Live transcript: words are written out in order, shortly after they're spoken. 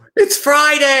It's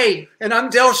Friday, and I'm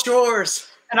Del Shores.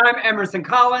 And I'm Emerson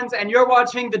Collins, and you're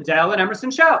watching The Del and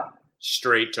Emerson Show.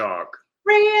 Straight talk.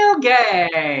 Real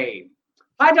gay.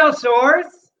 Hi, Del Shores.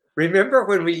 Remember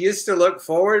when we used to look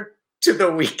forward to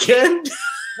the weekend?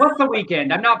 What's the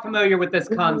weekend? I'm not familiar with this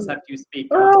concept you speak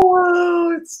of.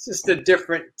 Oh, it's just a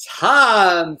different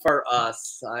time for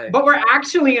us. But we're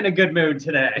actually in a good mood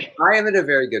today. I am in a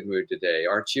very good mood today.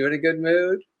 Aren't you in a good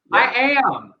mood? Yeah. I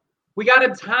am. We got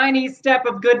a tiny step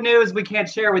of good news we can't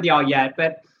share with y'all yet,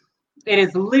 but it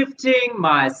is lifting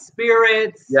my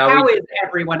spirits. Yeah, how is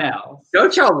everyone else?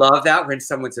 Don't y'all love that when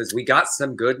someone says, we got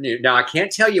some good news? Now, I can't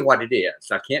tell you what it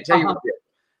is. I can't tell you what it is.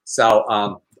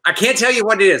 So I can't tell you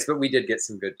what it is, but we did get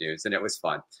some good news, and it was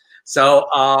fun. So,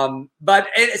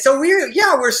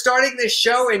 we're starting this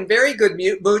show in very good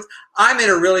mood. I'm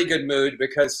in a really good mood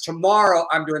because tomorrow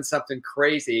I'm doing something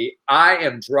crazy. I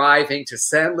am driving to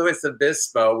San Luis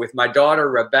Obispo with my daughter,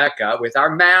 Rebecca, with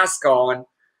our mask on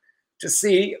to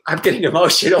see, I'm getting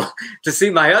emotional, to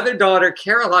see my other daughter,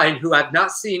 Caroline, who I've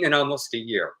not seen in almost a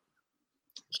year.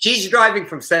 She's driving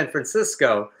from San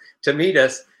Francisco to meet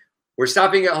us. We're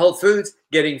stopping at Whole Foods,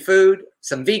 getting food,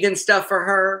 some vegan stuff for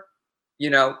her,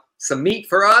 you know, some meat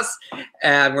for us,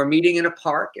 and we're meeting in a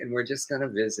park, and we're just going to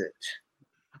visit.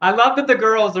 I love that the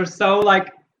girls are so,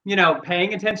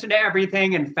 paying attention to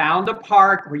everything and found a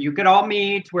park where you could all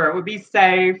meet, where it would be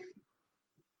safe.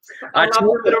 I love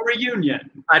a little reunion.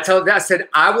 I said,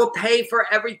 I will pay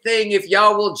for everything if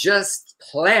y'all will just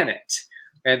plan it.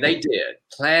 And they did.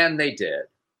 They did.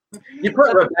 You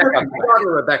put Rebecca, my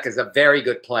daughter Rebecca's a very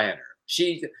good planner.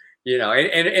 She,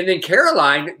 and then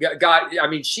Caroline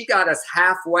she got us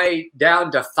halfway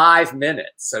down to 5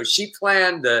 minutes. So she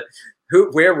planned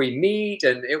where we meet,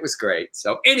 and it was great.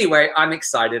 So anyway, I'm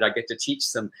excited. I get to teach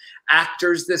some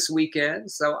actors this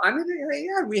weekend. So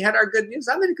we had our good news.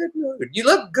 I'm in a good mood. You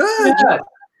look good. Yeah.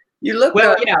 You look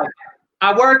well, good.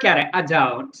 I work at it. I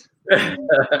don't. Ken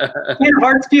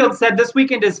Hartsfield said this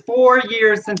weekend is 4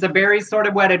 years since a very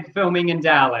sorted wedding filming in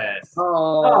Dallas.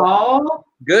 Oh,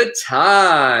 good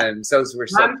times. Those were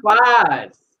time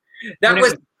flies. That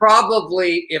was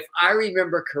probably, if I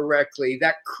remember correctly,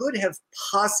 that could have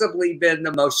possibly been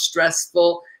the most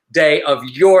stressful day of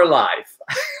your life.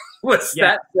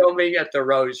 That filming at the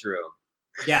Rose Room?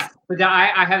 Yeah, but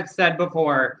I have said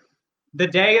before, the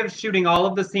day of shooting all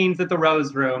of the scenes at the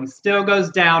Rose Room still goes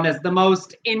down as the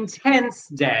most intense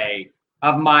day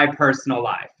of my personal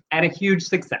life and a huge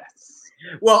success.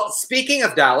 Well, speaking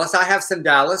of Dallas, I have some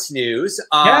Dallas news.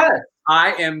 Yes.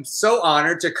 I am so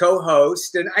honored to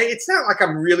co-host, and it's not like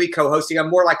I'm really co-hosting. I'm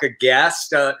more like a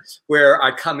guest where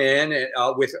I come in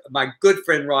with my good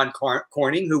friend Ron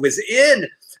Corning, who was in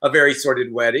A Very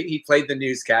Sorted Wedding. He played the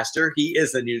newscaster. He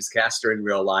is a newscaster in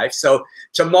real life. So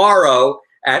tomorrow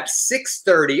at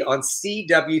 6:30 on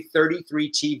CW33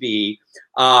 TV,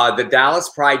 the Dallas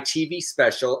Pride TV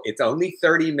special. It's only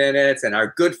 30 minutes, and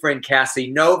our good friend Cassie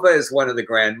Nova is one of the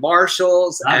grand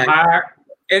marshals.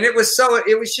 And it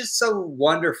was just so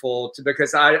wonderful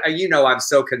because I'm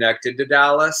so connected to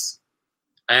Dallas,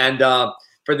 and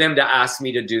for them to ask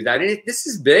me to do that. This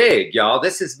is big, y'all.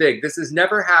 This is big. This has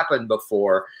never happened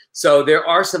before. So there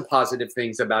are some positive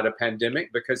things about a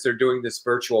pandemic because they're doing this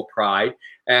virtual Pride,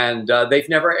 and they've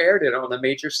never aired it on a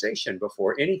major station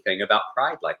before, anything about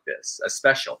Pride like this, a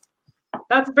special.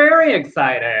 That's very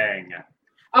exciting.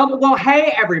 Well,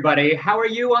 hey, everybody. How are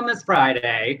you on this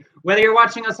Friday? Whether you're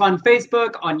watching us on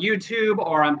Facebook, on YouTube,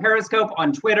 or on Periscope,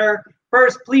 on Twitter,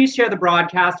 first, please share the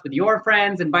broadcast with your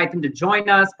friends. Invite them to join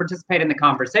us, participate in the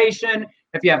conversation.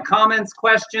 If you have comments,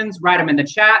 questions, write them in the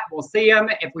chat. We'll see them.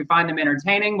 If we find them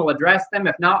entertaining, we'll address them.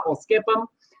 If not, we'll skip them.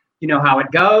 You know how it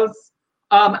goes.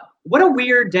 What a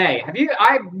weird day.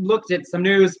 I looked at some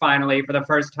news finally for the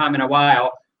first time in a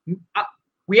while.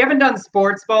 We haven't done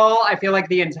sports ball, I feel like,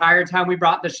 the entire time we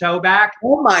brought the show back.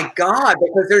 Oh my God,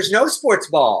 because there's no sports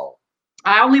ball.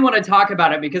 I only want to talk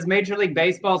about it because Major League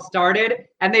Baseball started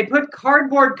and they put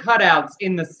cardboard cutouts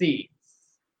in the seats.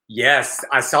 Yes,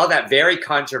 I saw that very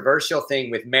controversial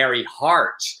thing with Mary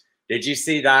Hart. Did you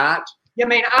see that? Yeah, I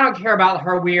mean, I don't care about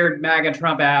her weird MAGA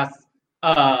Trump ass.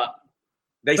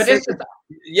 They said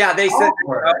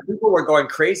people were going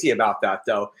crazy about that,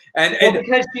 though. And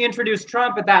because she introduced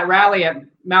Trump at that rally at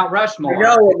Mount Rushmore.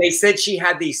 No, and they said she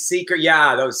had these secret,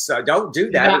 those, don't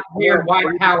do that. That weird white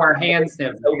power hand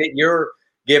symbol. So that you're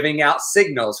giving out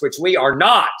signals, which we are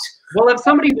not. Well, if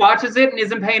somebody watches it and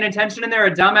isn't paying attention and they're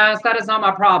a dumbass, that is not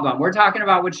my problem. We're talking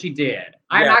about what she did.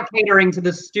 I'm not catering to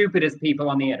the stupidest people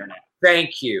on the internet.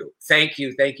 Thank you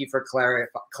for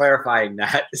clarifying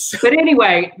that. But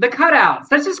anyway, the cutouts,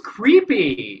 that's just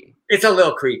creepy. It's a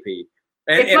little creepy.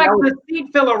 It's like the seat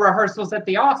filler rehearsals at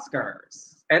the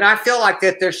Oscars. And I feel like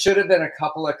that there should have been a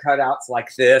couple of cutouts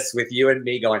like this with you and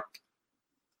me going.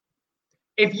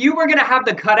 If you were going to have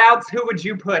the cutouts, who would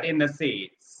you put in the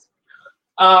seats?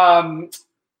 I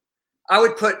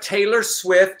would put Taylor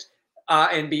Swift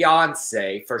and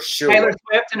Beyonce for sure. Taylor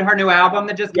Swift and her new album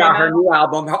that just came out? Yeah, her new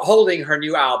album, holding her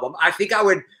new album. I think I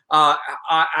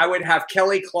would have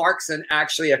Kelly Clarkson,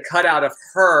 actually a cutout of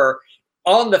her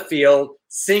on the field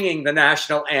singing the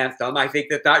national anthem. I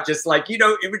think that just like,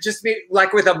 it would just be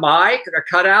like with a mic, a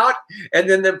cutout, and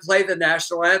then play the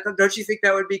national anthem. Don't you think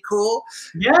that would be cool?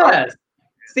 Yes.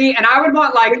 See, and I would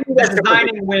want like the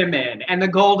Designing Women and the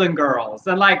Golden Girls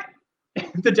and like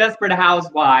the Desperate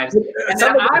Housewives. And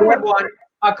then I would want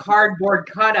a cardboard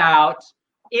cutout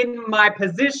in my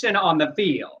position on the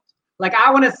field. Like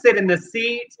I want to sit in the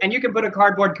seat, and you can put a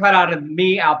cardboard cutout of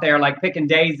me out there like picking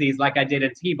daisies like I did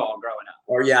in T-ball growing up.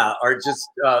 Or just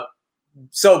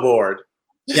so bored.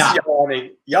 Just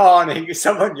yawning,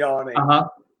 someone yawning.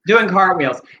 Doing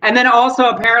cartwheels. And then also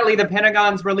apparently the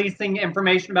Pentagon's releasing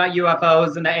information about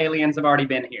UFOs and the aliens have already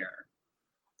been here.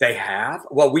 They have?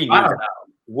 Well, we knew that.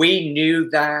 We knew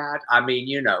that. I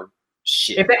mean,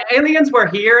 shit. If the aliens were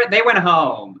here, they went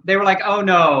home. They were like, oh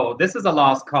no, this is a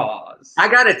lost cause. I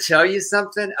got to tell you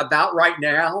something about right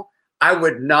now. I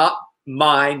would not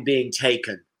mind being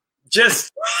taken. Just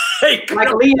like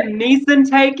Liam Neeson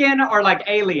taken, or like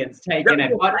aliens taken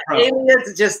and butt probed?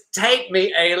 Aliens, just take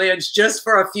me, aliens, just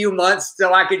for a few months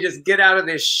so I could just get out of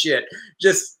this shit.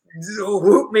 Just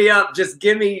whoop me up. Just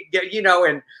give me,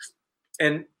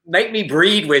 and make me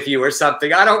breed with you or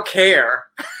something. I don't care.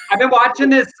 I've been watching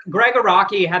this. Greg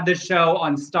Araki had this show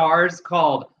on Stars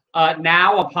called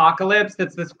Now Apocalypse.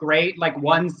 That's this great, like,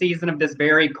 one season of this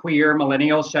very queer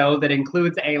millennial show that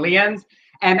includes aliens.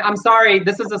 And I'm sorry,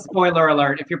 this is a spoiler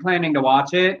alert if you're planning to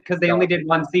watch it, because they only did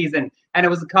one season and it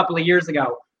was a couple of years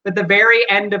ago. But the very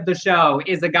end of the show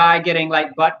is a guy getting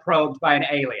like butt probed by an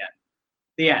alien.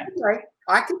 The end. Right.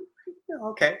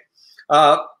 Okay.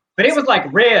 But it was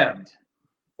like ribbed.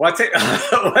 What's it?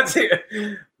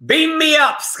 Beam me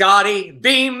up, Scotty.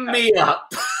 Beam me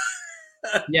up.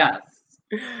 Yes.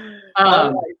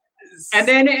 And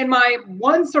then in my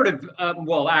one sort of,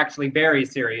 actually very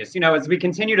serious, as we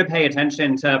continue to pay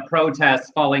attention to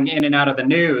protests falling in and out of the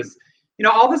news,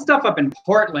 all the stuff up in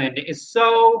Portland is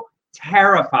so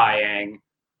terrifying.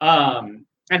 And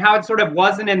how it sort of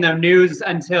wasn't in the news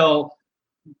until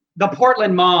the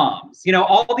Portland moms,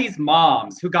 all these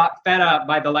moms who got fed up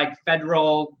by the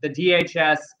the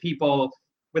DHS people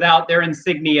without their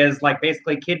insignias, like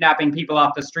basically kidnapping people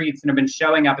off the streets and have been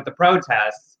showing up at the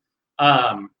protests.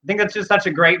 I think that's just such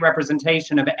a great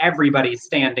representation of everybody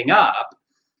standing up.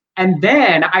 And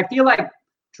then I feel like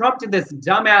Trump did this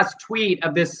dumbass tweet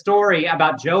of this story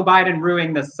about Joe Biden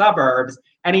ruining the suburbs.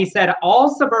 And he said,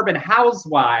 all suburban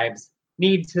housewives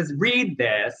need to read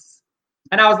this.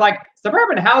 And I was like,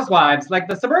 suburban housewives, like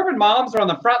the suburban moms are on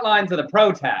the front lines of the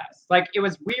protests. Like it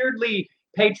was weirdly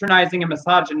patronizing and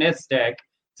misogynistic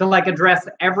to like address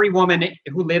every woman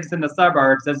who lives in the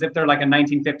suburbs as if they're like a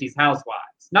 1950s housewives.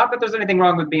 Not that there's anything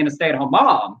wrong with being a stay-at-home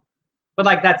mom, but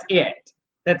like that's it.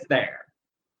 That's there.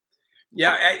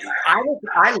 Yeah, I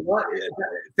love.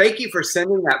 Thank you for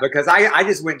sending that, because I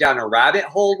just went down a rabbit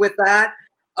hole with that,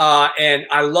 and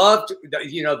I loved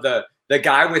the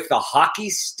guy with the hockey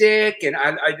stick and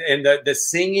the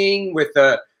singing with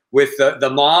the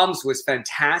moms was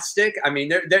fantastic. I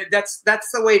mean, that's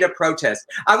the way to protest.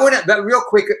 But real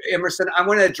quick, Emerson, I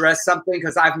want to address something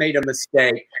because I've made a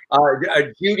mistake.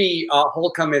 Judy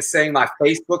Holcomb is saying my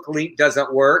Facebook link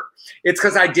doesn't work. It's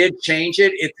because I did change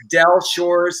it. It's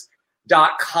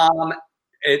DellShores.com.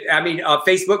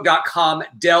 Facebook.com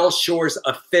Del Shores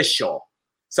Official.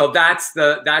 So that's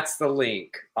the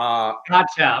link.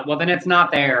 Gotcha. Well, then it's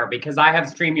not there because I have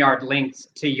StreamYard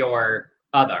linked to your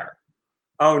other.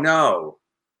 Oh, no.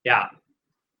 Yeah.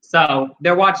 So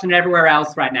they're watching it everywhere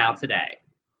else right now today.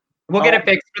 We'll get it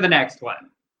fixed for the next one.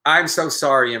 I'm so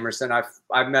sorry, Emerson. I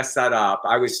messed that up.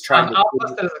 I was trying to... I'll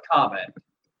post it as a comment.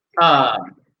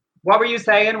 What were you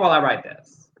saying while I write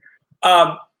this?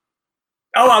 I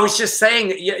was just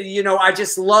saying, I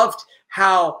just loved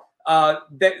how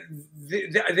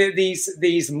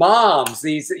these moms,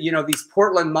 these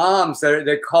Portland moms,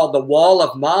 they're called the Wall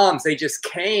of Moms. They just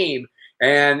came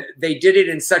and they did it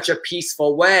in such a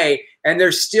peaceful way, and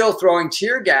they're still throwing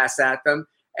tear gas at them.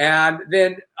 And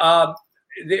then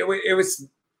it was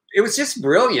just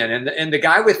brilliant. And the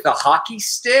guy with the hockey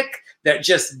stick that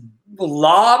just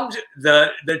lobbed the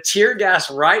tear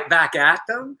gas right back at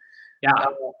them. Yeah,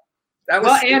 that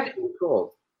was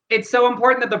cool. It's so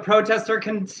important that the protests are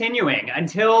continuing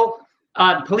until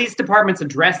Police departments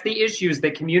address the issues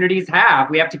that communities have.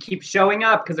 We have to keep showing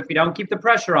up because if we don't keep the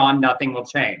pressure on, nothing will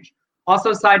change.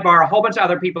 Also, sidebar, a whole bunch of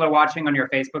other people are watching on your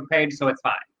Facebook page, so it's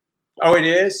fine. Oh, it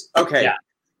is? Okay. Yeah.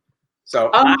 So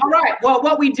all right. Well,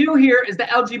 what we do here is the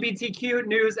LGBTQ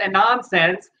news and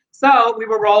nonsense. So we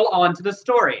will roll on to the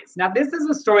stories. Now, this is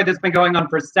a story that's been going on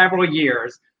for several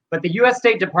years, but the U.S.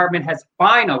 State Department has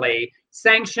finally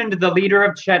sanctioned the leader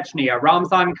of Chechnya,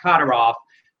 Ramzan Kadyrov.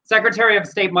 Secretary of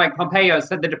State Mike Pompeo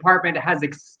said the department has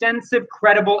extensive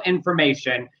credible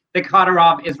information that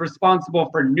Kadyrov is responsible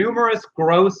for numerous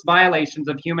gross violations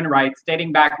of human rights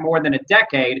dating back more than a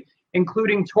decade,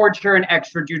 including torture and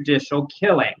extrajudicial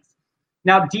killings.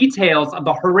 Now, details of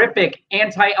the horrific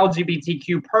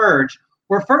anti-LGBTQ purge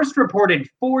were first reported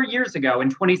 4 years ago in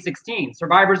 2016.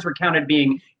 Survivors recounted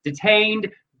being detained,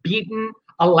 beaten,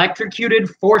 electrocuted,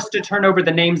 forced to turn over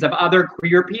the names of other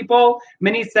queer people.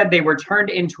 Many said they were turned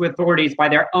into authorities by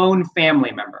their own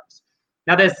family members.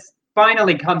 Now, this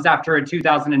finally comes after a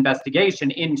 2000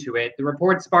 investigation into it. The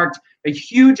report sparked a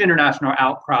huge international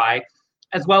outcry,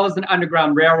 as well as an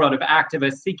underground railroad of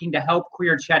activists seeking to help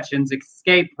queer Chechens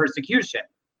escape persecution.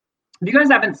 If you guys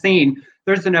haven't seen,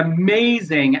 there's an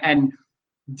amazing and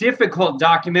difficult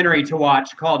documentary to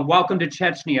watch called Welcome to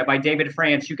Chechnya by David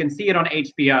France. You can see it on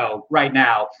HBO right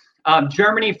now.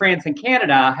 Germany, France, and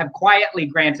Canada have quietly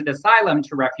granted asylum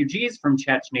to refugees from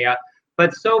Chechnya,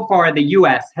 but so far the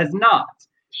US has not.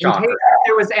 In case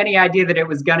there was any idea that it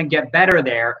was going to get better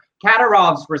there,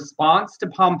 Kadyrov's response to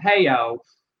Pompeo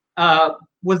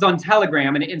was on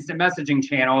Telegram, an instant messaging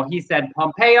channel. He said,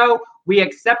 "Pompeo, we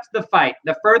accept the fight.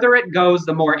 The further it goes,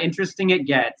 the more interesting it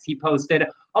gets," he posted,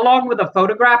 along with a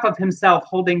photograph of himself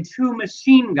holding 2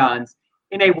 machine guns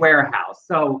in a warehouse.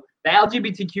 So the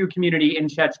LGBTQ community in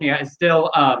Chechnya is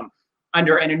still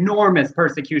under an enormous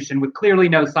persecution with clearly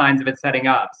no signs of it setting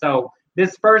up. So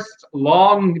this first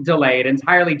long delayed,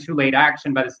 entirely too late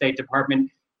action by the State Department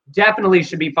definitely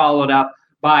should be followed up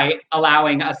by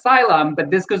allowing asylum. But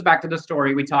this goes back to the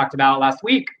story we talked about last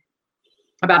week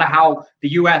about how the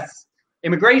US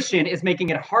immigration is making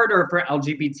it harder for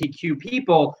LGBTQ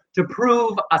people to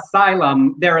prove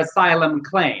their asylum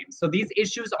claims. So these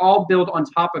issues all build on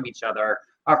top of each other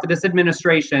for this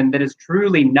administration that is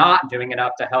truly not doing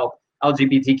enough to help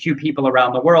LGBTQ people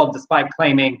around the world, despite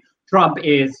claiming Trump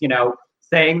is,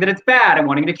 saying that it's bad and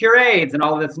wanting to cure AIDS and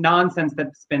all of this nonsense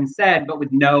that's been said, but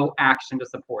with no action to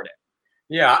support it.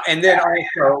 Yeah, and then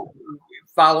also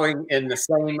following in the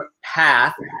same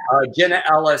path, Jenna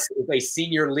Ellis is a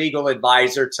senior legal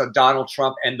advisor to Donald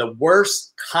Trump and the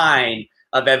worst kind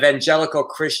of evangelical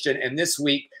Christian. And this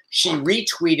week, she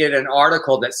retweeted an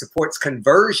article that supports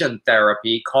conversion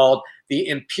therapy called "The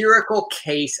Empirical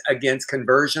Case Against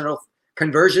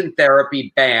Conversion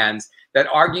Therapy Bans," that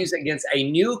argues against a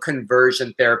new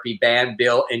conversion therapy ban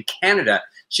bill in Canada.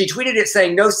 She tweeted it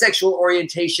saying, "No sexual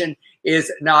orientation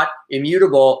is not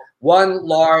immutable. One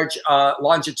large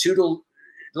longitudinal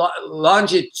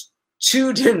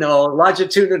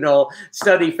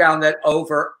study found that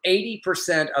over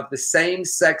 80% of the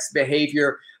same-sex behaved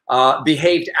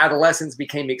adolescents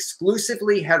became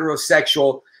exclusively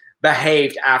heterosexual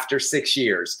behaved after 6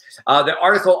 years." The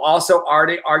article also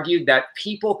argued that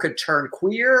people could turn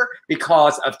queer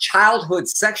because of childhood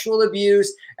sexual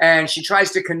abuse, and she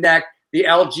tries to connect the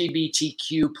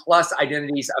LGBTQ plus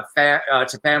identities of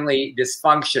to family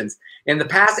dysfunctions. In the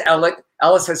past,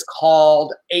 Ellis has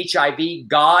called HIV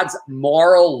God's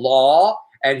moral law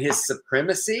and his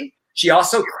supremacy. She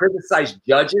also criticized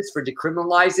judges for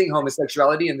decriminalizing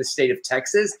homosexuality in the state of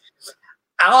Texas.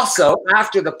 Also,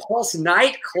 after the Pulse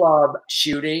nightclub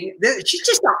shooting, she's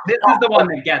just this is the one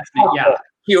that gets me. Yeah,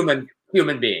 human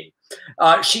being.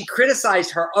 She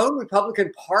criticized her own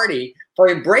Republican Party for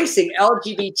embracing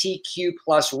LGBTQ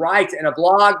plus rights in a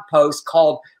blog post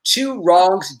called "Two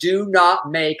Wrongs Do Not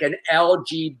Make an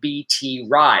LGBT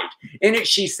Right." In it,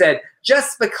 she said,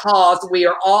 "Just because we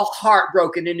are all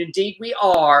heartbroken, and indeed we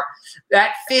are,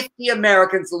 that 50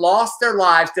 Americans lost their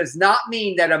lives does not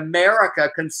mean that America,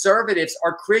 conservatives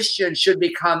or Christians, should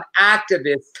become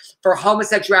activists for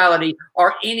homosexuality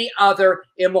or any other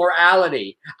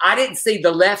immorality." I didn't see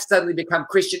the left suddenly become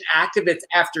Christian activists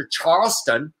after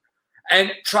Charleston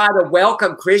and try to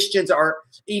welcome Christians or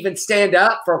even stand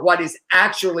up for what is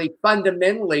actually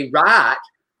fundamentally right: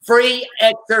 free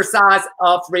exercise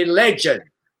of religion.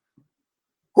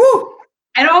 Whew.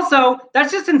 And also,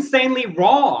 that's just insanely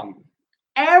wrong.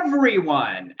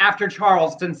 Everyone after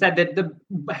Charleston said that the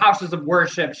houses of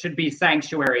worship should be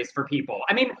sanctuaries for people.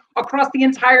 I mean, across the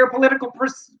entire political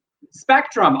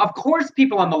spectrum. Of course,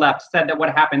 people on the left said that what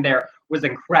happened there was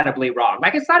incredibly wrong.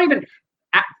 Like, it's not even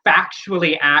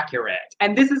factually accurate.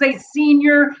 And this is a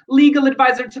senior legal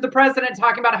advisor to the president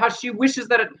talking about how she wishes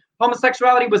that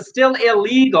homosexuality was still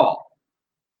illegal.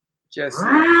 Just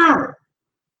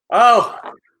oh,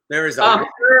 there is a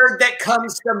word that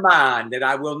comes to mind that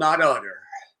I will not utter.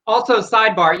 Also,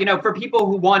 sidebar, you know, for people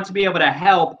who want to be able to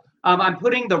help, I'm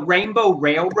putting the Rainbow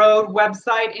Railroad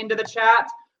website into the chat.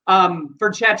 For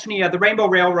Chechnya, the Rainbow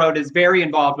Railroad is very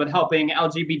involved with helping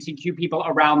LGBTQ people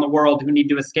around the world who need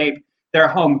to escape their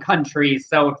home countries.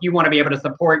 So if you want to be able to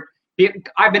support,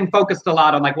 I've been focused a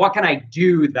lot on like, what can I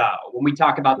do though, when we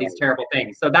talk about these terrible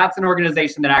things? So that's an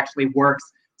organization that actually works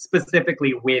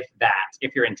specifically with that,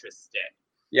 if you're interested.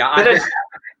 Yeah,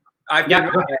 I've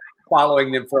been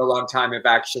following them for a long time. Have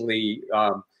actually,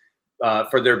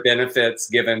 for their benefits,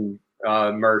 given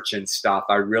merch and stuff.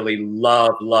 I really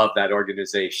love that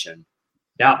organization.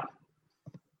 Yeah.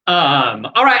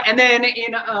 All right, and then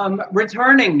in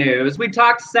returning news, we've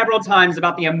talked several times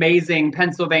about the amazing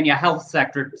Pennsylvania Health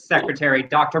Secretary,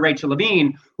 Dr. Rachel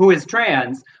Levine, who is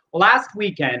trans. Last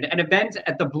weekend, an event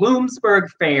at the Bloomsburg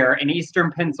Fair in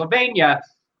Eastern Pennsylvania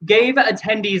gave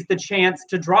attendees the chance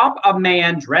to drop a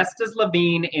man dressed as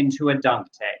Levine into a dunk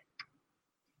tank.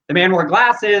 The man wore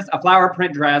glasses, a flower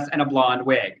print dress, and a blonde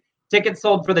wig. Tickets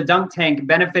sold for the dunk tank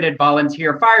benefited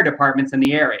volunteer fire departments in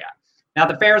the area. Now,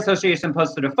 the Fair Association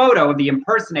posted a photo of the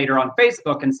impersonator on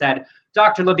Facebook and said,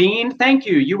 "Dr. Levine, thank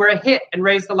you. You were a hit and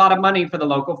raised a lot of money for the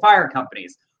local fire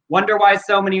companies. Wonder why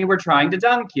so many were trying to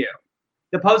dunk you."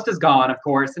 The post is gone, of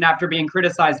course, and after being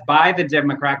criticized by the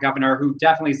Democrat governor, who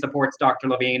definitely supports Dr.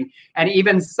 Levine, and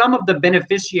even some of the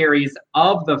beneficiaries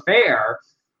of the fair,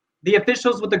 the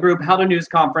officials with the group held a news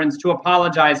conference to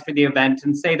apologize for the event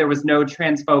and say there was no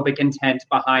transphobic intent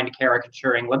behind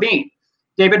caricaturing Levine.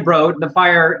 David Brode,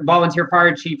 the volunteer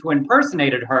fire chief who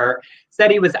impersonated her,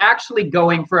 said he was actually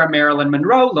going for a Marilyn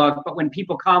Monroe look, but when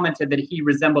people commented that he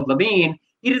resembled Levine,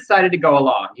 he decided to go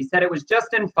along. He said it was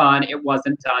just in fun. It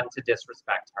wasn't done to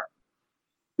disrespect her.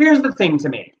 Here's the thing to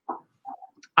me.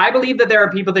 I believe that there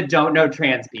are people that don't know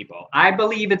trans people. I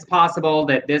believe it's possible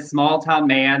that this small town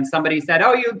man, somebody said,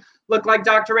 "Oh, you look like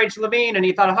Dr. Rachel Levine," and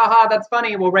he thought, haha, that's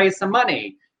funny, we'll raise some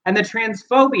money. And the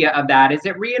transphobia of that is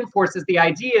it reinforces the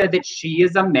idea that she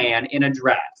is a man in a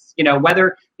dress. You know,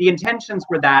 whether the intentions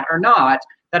were that or not,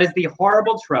 that is the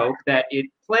horrible trope that it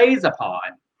plays upon.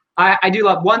 I do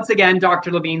love, once again,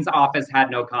 Dr. Levine's office had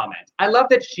no comment. I love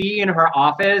that she and her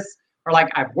office are like,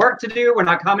 I've work to do. We're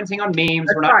not commenting on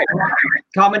memes. We're not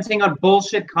commenting on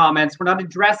bullshit comments. We're not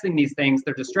addressing these things.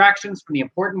 They're distractions from the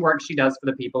important work she does for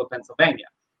the people of Pennsylvania.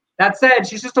 That said,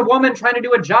 she's just a woman trying to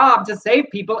do a job to save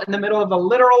people in the middle of a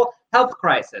literal health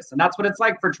crisis. And that's what it's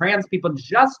like for trans people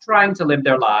just trying to live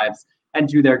their lives and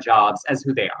do their jobs as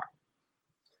who they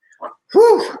are.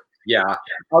 Whew. Yeah.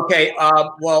 Okay.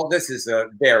 Well, this is a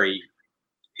very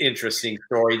interesting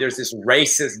story. There's this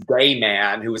racist gay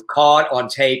man who was caught on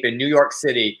tape in New York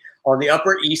City on the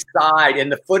Upper East Side. In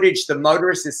the footage, the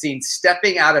motorist is seen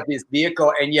stepping out of his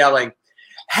vehicle and yelling,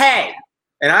 "Hey!"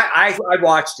 And I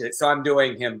watched it, so I'm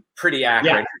doing him pretty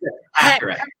accurate. Yeah,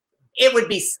 accurate. "Hey, it would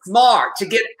be smart to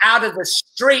get out of the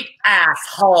street,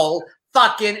 asshole,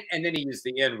 fucking," and then he used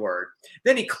the N-word.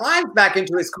 Then he climbs back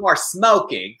into his car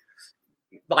smoking,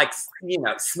 like, you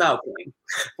know, smoking.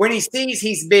 When he sees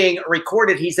he's being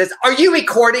recorded, he says, "Are you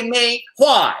recording me?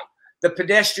 Why?" The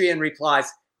pedestrian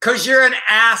replies, "'Cause you're an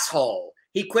asshole."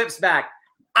 He quips back,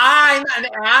 "I'm an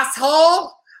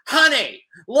asshole? Honey,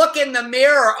 look in the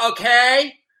mirror,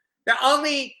 okay? The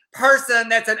only person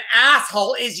that's an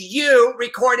asshole is you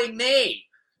recording me."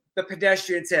 The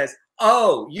pedestrian says,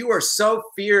 "Oh, you are so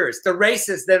fierce." The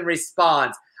racist then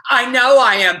responds, "I know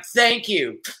I am, thank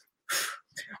you."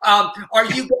 "Are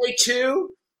you gay too?"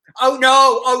 Oh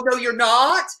no, you're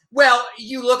not? Well,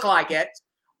 you look like it.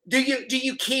 Do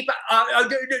you keep,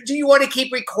 do you want to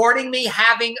keep recording me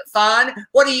having fun?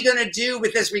 What are you going to do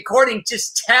with this recording?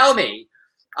 Just tell me.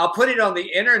 "I'll put it on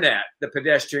the internet," the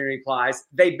pedestrian replies.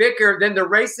 They bicker, then the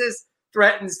racist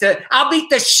threatens to, "I'll beat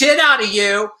the shit out of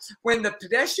you." When the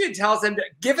pedestrian tells him to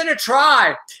give it a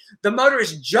try, the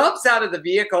motorist jumps out of the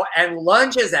vehicle and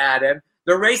lunges at him.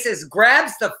 The racist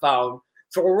grabs the phone,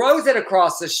 throws it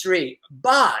across the street.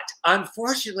 But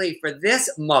unfortunately for this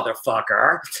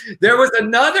motherfucker, there was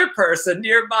another person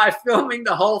nearby filming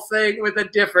the whole thing with a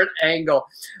different angle.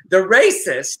 The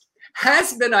racist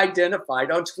has been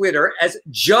identified on Twitter as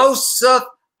Joseph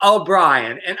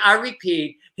O'Brien. And I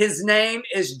repeat, his name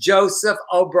is Joseph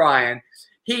O'Brien.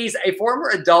 He's a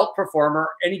former adult performer,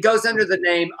 and he goes under the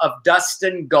name of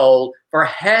Dustin Gold for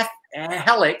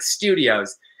Helix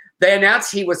Studios. They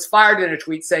announced he was fired in a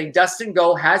tweet saying, Dustin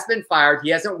Gold has been fired.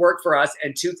 He hasn't worked for us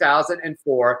in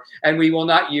 2004, and we will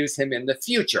not use him in the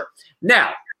future.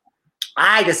 Now,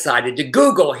 I decided to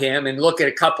Google him and look at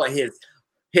a couple of his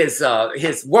work.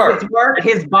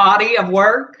 His body of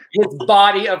work. His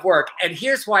body of work. And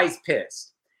here's why he's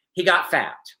pissed. He got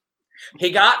fat. He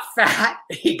got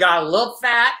a little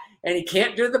fat, and he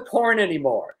can't do the porn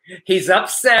anymore. He's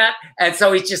upset, and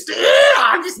so he's just,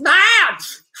 I'm just mad.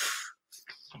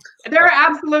 There are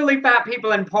absolutely fat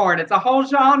people in porn. It's a whole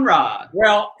genre.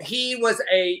 Well,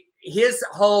 his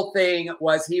whole thing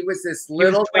was he was this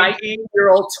little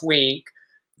 19-year-old twink.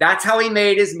 That's how he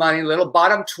made his money, little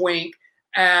bottom twink.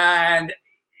 And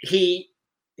he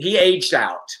aged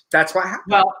out. That's what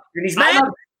happened. Well, and he's mad.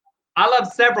 I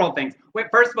love several things. Wait,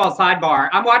 first of all, sidebar.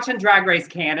 I'm watching Drag Race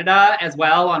Canada as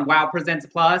well on Wow Presents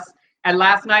Plus. And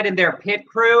last night in their pit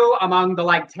crew, among the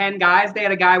like 10 guys, they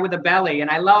had a guy with a belly. And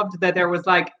I loved that there was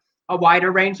like a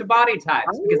wider range of body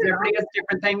types because everybody has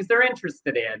different things they're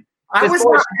interested in. I was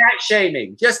not fat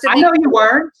shaming. I know you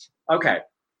weren't. Okay.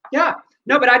 Yeah.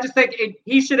 No, but I just think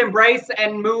he should embrace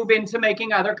and move into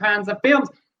making other kinds of films.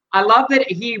 I love that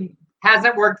he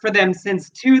hasn't worked for them since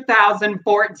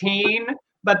 2014,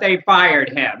 but they fired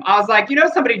him. I was like,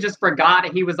 somebody just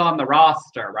forgot he was on the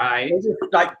roster, right? They're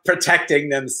just like protecting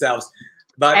themselves.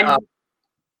 But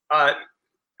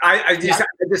I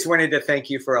just wanted to thank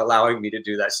you for allowing me to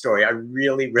do that story. I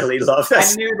really, really love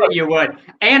that. I knew that you would.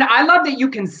 And I love that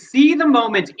you can see the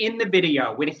moment in the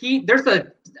video when there's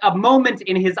a moment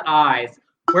in his eyes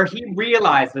where he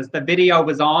realizes the video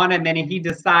was on and then he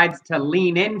decides to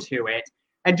lean into it.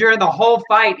 And during the whole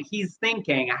fight, he's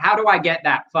thinking, how do I get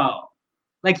that phone?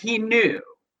 Like he knew,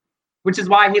 which is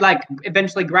why he like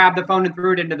eventually grabbed the phone and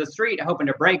threw it into the street, hoping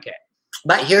to break it.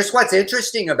 But here's what's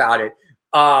interesting about it.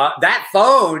 That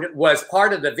phone was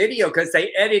part of the video because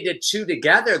they edited two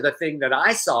together, the thing that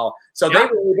I saw. So they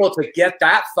were able to get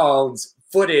that phone's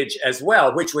footage as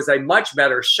well, which was a much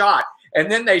better shot. And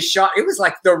then they shot, it was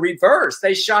like the reverse.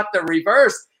 They shot the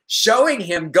reverse, showing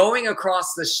him going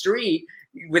across the street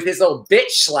with his little bitch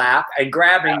slap and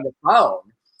grabbing the phone.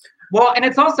 Well, and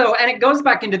it goes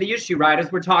back into the issue, right? As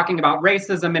we're talking about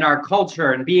racism in our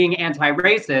culture and being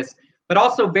anti-racist, but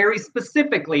also very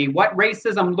specifically what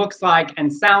racism looks like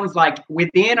and sounds like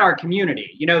within our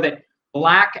community. That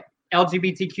Black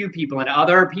LGBTQ people and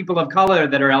other people of color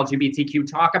that are LGBTQ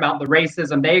talk about the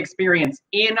racism they experience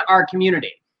in our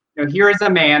community. Here is a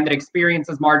man that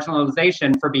experiences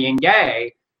marginalization for being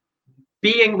gay,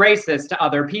 being racist to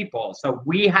other people. So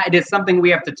it is something we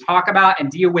have to talk about and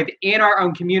deal with in our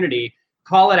own community,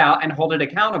 call it out and hold it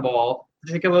accountable,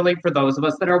 particularly for those of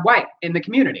us that are white in the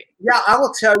community. Yeah, I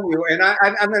will tell you, and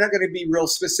I'm not going to be real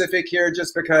specific here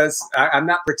just because I'm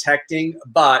not protecting,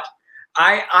 but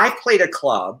I played a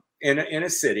club in a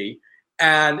city,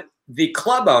 and the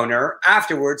club owner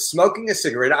afterwards, smoking a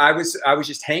cigarette, I was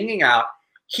just hanging out,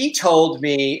 he told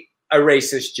me a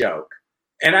racist joke.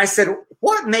 And I said,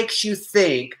 what makes you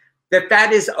think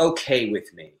that is okay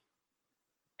with me?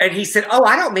 And he said, oh,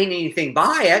 I don't mean anything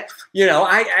by it.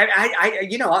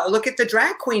 I look at the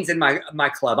drag queens in my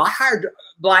club. I hired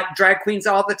Black drag queens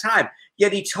all the time.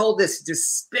 Yet he told this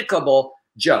despicable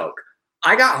joke.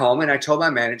 I got home and I told my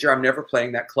manager I'm never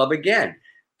playing that club again.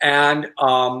 And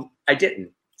I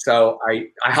didn't. So I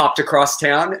hopped across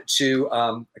town to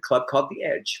a club called The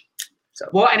Edge.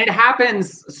 Well, and it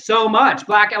happens so much.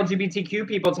 Black LGBTQ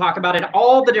people talk about it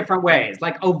all the different ways,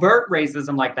 like overt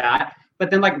racism like that,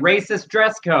 but then like racist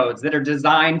dress codes that are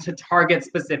designed to target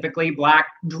specifically Black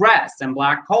dress and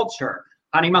Black culture.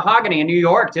 Honey Mahogany in New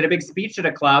York did a big speech at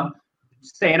a club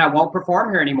saying, I won't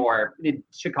perform here anymore.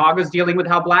 Chicago's dealing with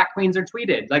how Black queens are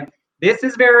treated. Like, this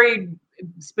is very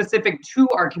specific to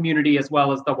our community as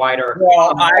well as the wider.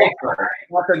 Well, I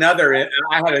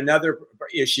had another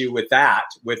issue with that.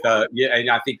 And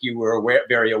I think you were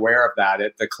very aware of that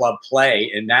at the Club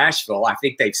Play in Nashville. I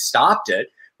think they've stopped it,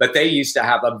 but they used to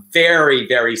have a very,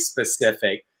 very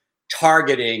specific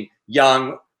targeting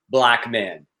young Black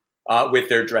men with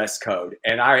their dress code,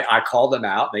 and I called them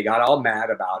out. They got all mad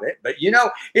about it, but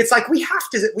it's like we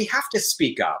have to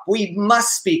speak up. We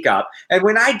must speak up. And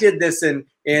when I did this in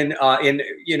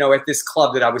at this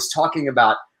club that I was talking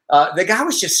about, the guy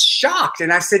was just shocked,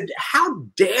 and I said, "How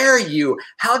dare you?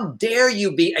 How dare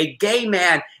you be a gay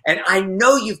man? And I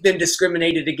know you've been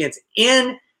discriminated against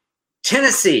in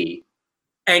Tennessee,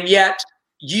 and yet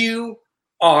you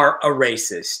are a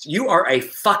racist. You are a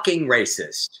fucking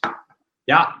racist."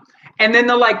 Yeah. And then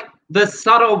the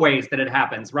subtle ways that it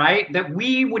happens, right? That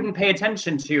we wouldn't pay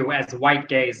attention to as white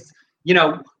gays.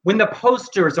 when the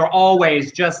posters are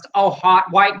always just a hot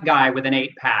white guy with an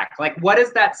 8-pack? Like, what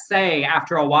does that say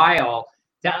after a while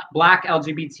to Black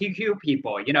LGBTQ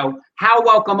people? You know, how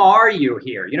welcome are you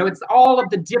here? You know, it's all of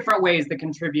the different ways that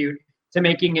contribute to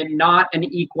making it not an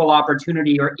equal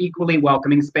opportunity or equally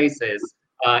welcoming spaces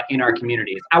in our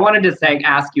communities. I wanted to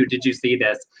ask you, did you see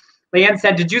this? Leanne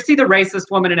said, did you see the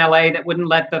racist woman in LA that wouldn't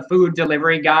let the food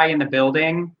delivery guy in the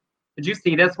building? Did you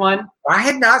see this one? I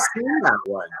had not seen that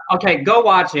one. Okay, go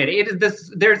watch it. It is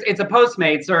this. It's a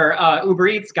Postmates or Uber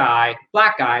Eats guy,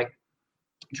 black guy.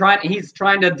 He's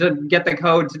trying to get the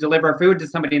code to deliver food to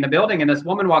somebody in the building, and this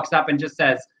woman walks up and just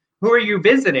says, "Who are you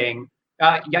visiting?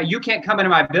 Yeah, you can't come into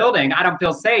my building. I don't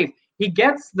feel safe." He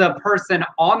gets the person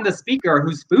on the speaker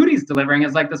whose food he's delivering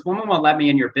is like, "This woman won't let me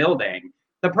in your building."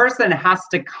 The person has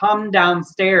to come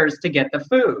downstairs to get the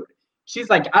food. She's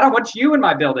like, "I don't want you in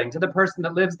my building," to the person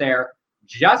that lives there.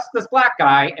 Just this black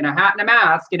guy in a hat and a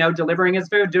mask, you know, delivering his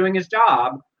food, doing his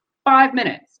job. 5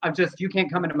 minutes of just, you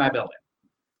can't come into my building.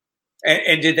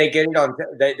 And did they get it on?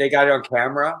 They got it on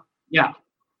camera? Yeah.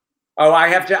 Oh,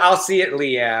 I'll see it,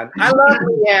 Leanne. I love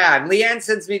Leanne. Leanne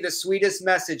sends me the sweetest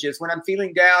messages. When I'm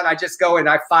feeling down, I just go and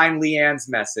I find Leanne's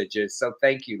messages. So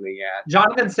thank you, Leanne.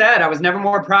 Jonathan said, "I was never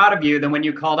more proud of you than when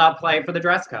you called out play for the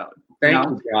dress code." Thank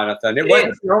you, Jonathan.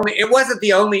 It wasn't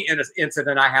the only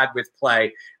incident I had with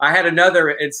play. I had another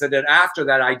incident after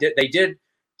that. They did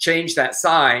change that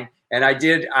sign, and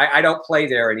I don't play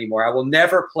there anymore. I will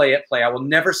never play at play. I will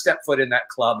never step foot in that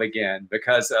club again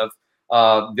because of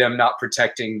them not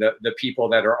protecting the people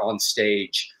that are on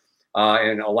stage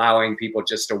and allowing people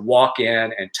just to walk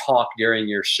in and talk during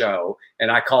your show. And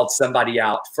I called somebody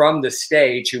out from the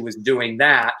stage who was doing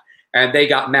that, and they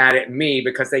got mad at me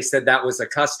because they said that was a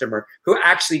customer who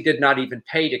actually did not even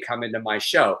pay to come into my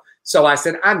show. So I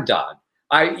said, I'm done.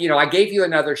 I gave you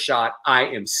another shot. I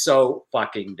am so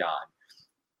fucking done.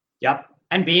 Yep.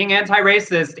 And being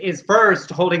anti-racist is first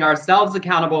holding ourselves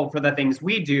accountable for the things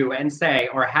we do and say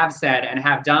or have said and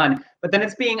have done. But then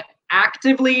it's being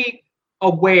actively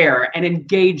aware and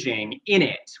engaging in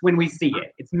it when we see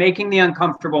it. It's making the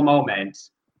uncomfortable moment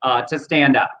to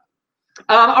stand up.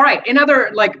 All right. In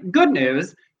other good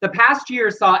news, the past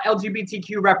year saw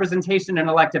LGBTQ representation in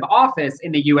elective office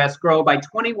in the U.S. grow by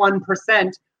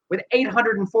 21%, with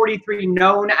 843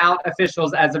 known out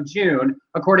officials as of June,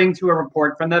 according to a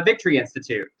report from the Victory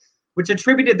Institute, which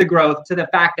attributed the growth to the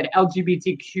fact that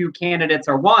LGBTQ candidates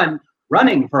are, one,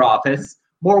 running for office,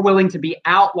 more willing to be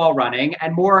out while running,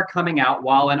 and more are coming out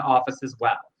while in office as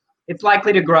well. It's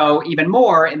likely to grow even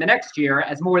more in the next year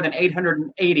as more than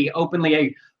 880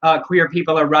 openly queer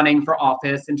people are running for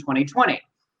office in 2020.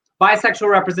 Bisexual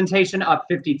representation up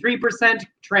 53%,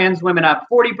 trans women up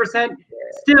 40%.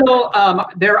 Still,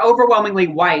 they're overwhelmingly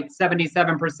white,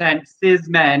 77%, cis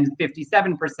men,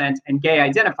 57%, and gay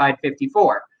identified,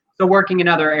 54%. So working in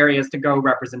other areas to go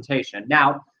representation.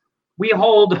 Now, we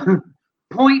hold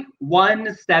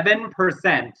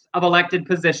 0.17% of elected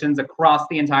positions across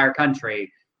the entire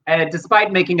country,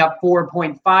 despite making up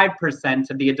 4.5%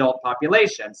 of the adult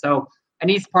population. So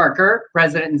Anise Parker,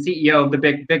 president and CEO of the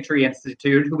Victory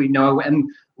Institute, who we know and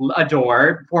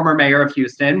adore, former mayor of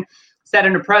Houston, said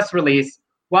in a press release,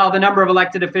 while the number of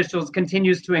elected officials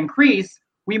continues to increase,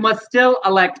 we must still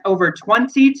elect over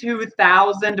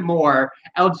 22,000 more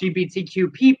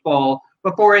LGBTQ people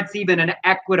before it's even an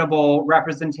equitable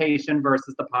representation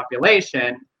versus the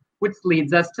population, which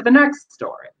leads us to the next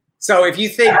story. So if you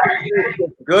think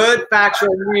good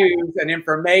factual news and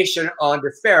information on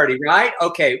disparity, right?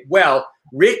 Okay, well,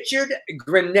 Richard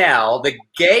Grenell, the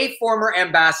gay former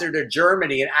ambassador to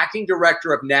Germany and acting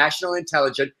director of national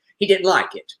intelligence, he didn't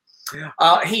like it.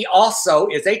 He also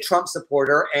is a Trump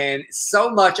supporter and so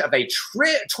much of a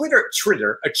Twitter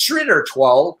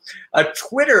troll.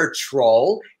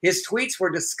 His tweets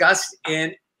were discussed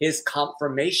in his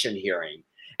confirmation hearing.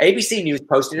 ABC News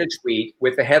posted a tweet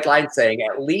with the headline saying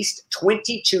at least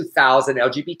 22,000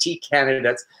 LGBT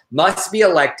candidates must be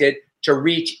elected to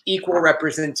reach equal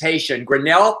representation.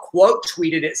 Grenell quote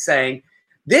tweeted it saying,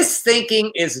 "This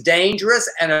thinking is dangerous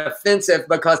and offensive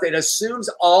because it assumes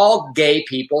all gay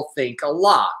people think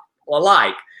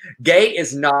alike. Gay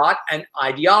is not an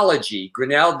ideology."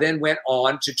 Grenell then went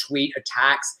on to tweet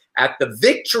attacks at the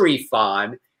Victory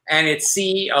Fund and its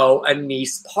CEO,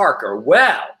 Anise Parker.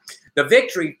 Well, the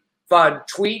Victory Fund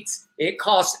tweets, "It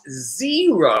costs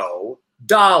 $0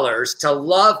 to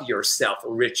love yourself,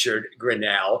 Richard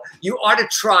Grenell. You ought to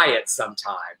try it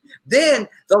sometime." Then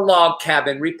the log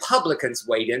cabin Republicans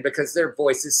weighed in because their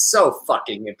voice is so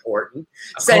fucking important,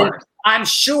 saying, "I'm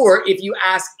sure if you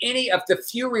ask any of the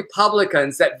few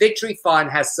Republicans that Victory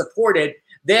Fund has supported,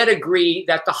 they'd agree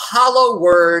that the hollow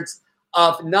words,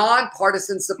 of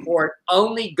nonpartisan support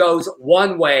only goes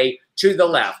one way, to the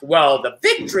left. Well, the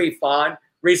Victory Fund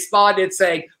responded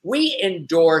saying, we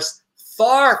endorse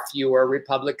far fewer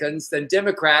Republicans than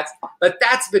Democrats, but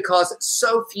that's because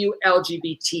so few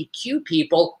LGBTQ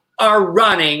people are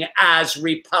running as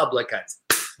Republicans.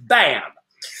 Bam.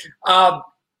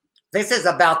 This is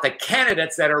about the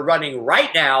candidates that are running right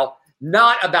now,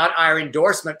 not about our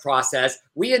endorsement process.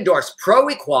 We endorse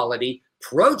pro-equality,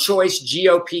 pro-choice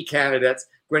GOP candidates.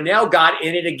 Grenell got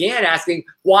in it again asking,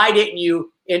 why didn't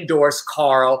you endorse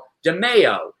Carl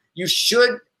DeMaio? You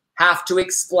should have to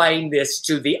explain this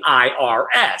to the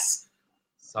IRS.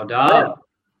 So dumb.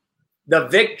 The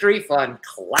Victory Fund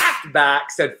clapped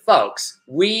back, said, folks,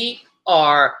 we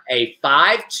are a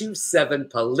 527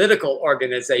 political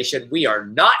organization. We are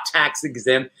not tax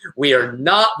exempt. We are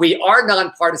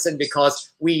nonpartisan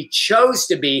because we chose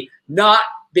to be, not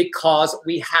because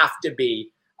we have to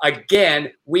be.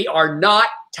 Again, we are not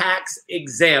tax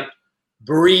exempt.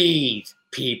 Breathe,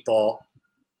 people.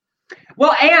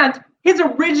 Well, and his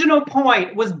original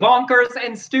point was bonkers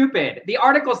and stupid. The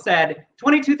article said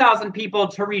 22,000 people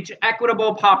to reach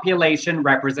equitable population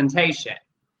representation.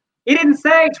 It didn't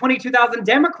say 22,000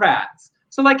 Democrats.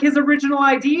 So like his original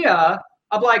idea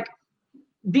of like,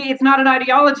 it's not an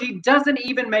ideology doesn't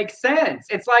even make sense.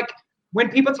 It's like when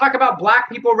people talk about Black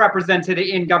people represented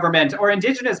in government or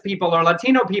Indigenous people or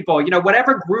Latino people, you know,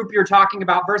 whatever group you're talking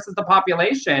about versus the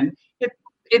population,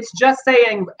 it's just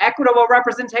saying equitable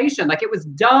representation. Like it was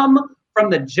dumb from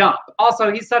the jump.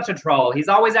 Also, he's such a troll. He's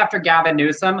always after Gavin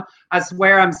Newsom. I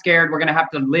swear I'm scared we're going to have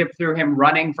to live through him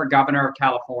running for governor of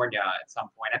California at some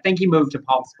point. I think he moved to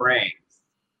Palm Springs.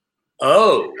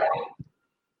 Oh.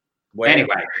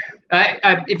 Anyway,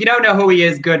 if you don't know who he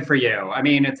is, good for you. I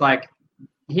mean, it's like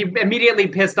he immediately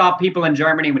pissed off people in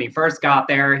Germany when he first got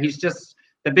there. He's just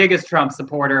the biggest Trump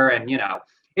supporter. And, you know,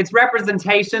 it's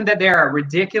representation that there are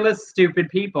ridiculous, stupid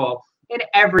people in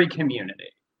every community.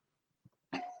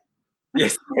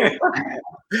 Yes.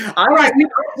 I was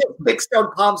fixed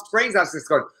on Palm Springs. I was just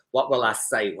going, what will I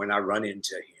say when I run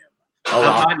into him? Oh,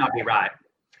 that might not be right.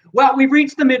 Well, we've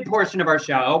reached the mid portion of our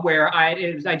show where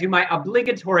I do my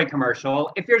obligatory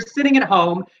commercial. If you're sitting at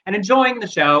home and enjoying the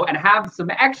show and have some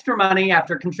extra money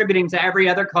after contributing to every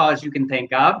other cause you can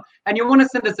think of, and you want to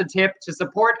send us a tip to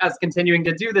support us continuing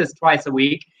to do this twice a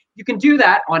week, you can do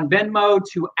that on Venmo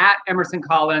to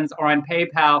 @EmersonCollins or on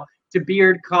PayPal to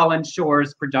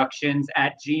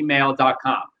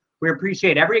beardcollinshoresproductions@gmail.com. We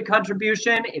appreciate every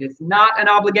contribution. It is not an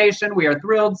obligation. We are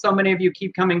thrilled so many of you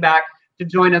keep coming back to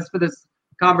join us for this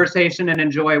conversation and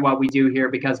enjoy what we do here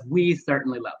because we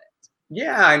certainly love it.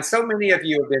 Yeah, and so many of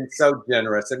you have been so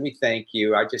generous, and we thank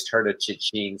you. I just heard a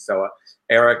cha-ching, so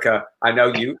Erica, I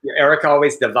know Erica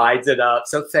always divides it up,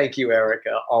 so thank you,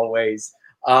 Erica, always.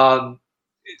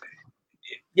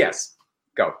 Yes,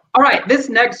 go. All right, this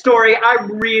next story I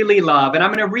really love, and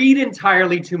I'm going to read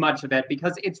entirely too much of it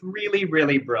because it's really,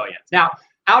 really brilliant. Now,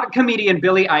 out comedian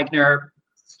Billy Eichner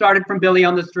started from Billy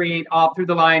on the Street, all through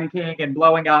The Lion King, and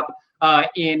blowing up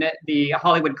in the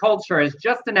Hollywood culture, has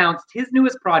just announced his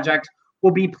newest project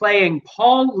will be playing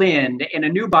Paul Lynde in a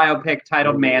new biopic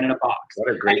titled Man in a Box.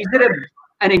 What a great and he did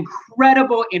an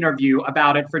incredible interview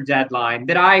about it for Deadline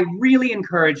that I really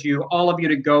encourage you, all of you,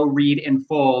 to go read in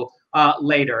full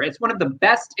later. It's one of the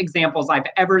best examples I've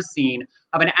ever seen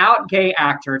of an out gay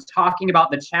actor talking about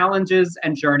the challenges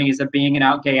and journeys of being an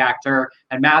out gay actor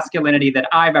and masculinity that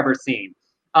I've ever seen.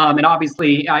 And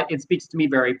obviously, it speaks to me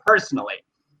very personally.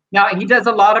 Now, he does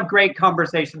a lot of great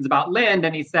conversations about Lynde,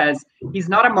 and he says he's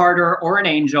not a martyr or an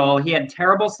angel. He had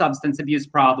terrible substance abuse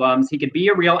problems. He could be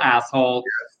a real asshole.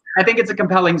 I think it's a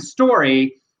compelling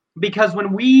story because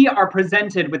when we are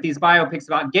presented with these biopics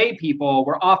about gay people,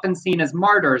 we're often seen as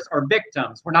martyrs or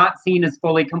victims. We're not seen as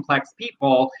fully complex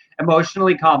people,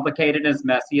 emotionally complicated, as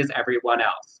messy as everyone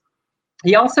else.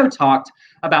 He also talked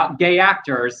about gay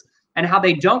actors and how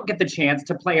they don't get the chance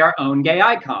to play our own gay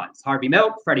icons, Harvey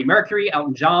Milk, Freddie Mercury,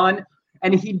 Elton John.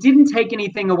 And he didn't take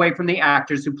anything away from the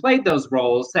actors who played those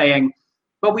roles, saying,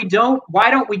 but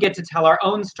why don't we get to tell our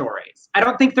own stories? I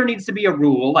don't think there needs to be a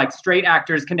rule like straight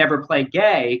actors can never play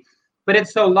gay, but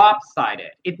it's so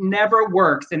lopsided. It never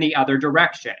works in the other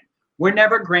direction. We're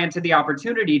never granted the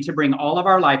opportunity to bring all of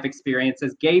our life experience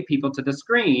as gay people to the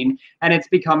screen, and it's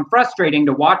become frustrating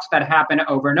to watch that happen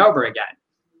over and over again.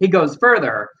 He goes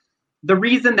further. The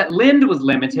reason that Lynde was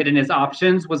limited in his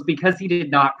options was because he did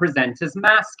not present as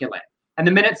masculine. And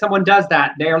the minute someone does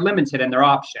that, they are limited in their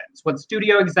options. What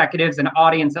studio executives and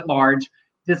audience at large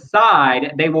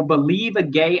decide they will believe a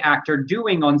gay actor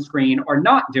doing on screen or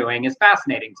not doing is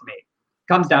fascinating to me.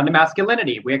 comes down to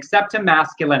masculinity. We accept a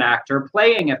masculine actor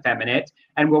playing effeminate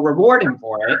and will reward him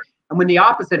for it. And when the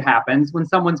opposite happens, when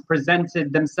someone's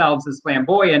presented themselves as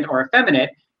flamboyant or effeminate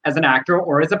as an actor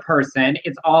or as a person,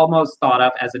 it's almost thought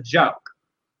of as a joke.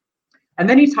 And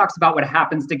then he talks about what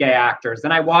happens to gay actors.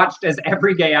 And I watched as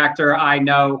every gay actor I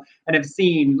know and have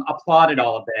seen applauded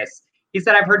all of this. He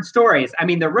said, I've heard stories, I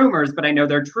mean, they're rumors, but I know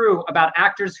they're true, about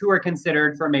actors who are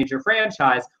considered for a major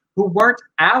franchise who weren't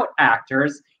out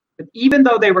actors, but even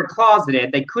though they were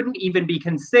closeted, they couldn't even be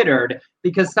considered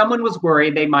because someone was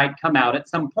worried they might come out at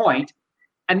some point.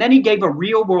 And then he gave a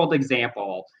real world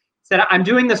example. Said, I'm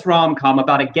doing this rom-com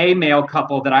about a gay male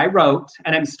couple that I wrote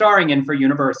and I'm starring in for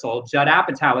Universal. Judd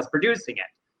Apatow is producing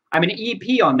it. I'm an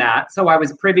EP on that, so I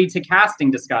was privy to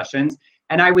casting discussions,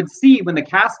 and I would see when the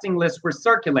casting lists were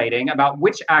circulating about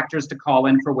which actors to call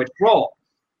in for which role.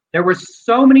 There were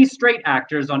so many straight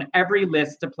actors on every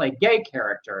list to play gay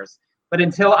characters, but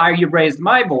until I raised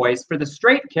my voice for the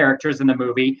straight characters in the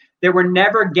movie, there were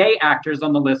never gay actors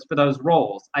on the list for those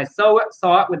roles. I saw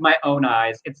it with my own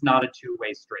eyes. It's not a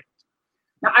two-way street.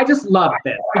 Now, I just love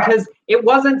this because it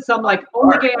wasn't some like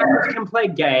only gay actors can play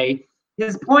gay.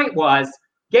 His point was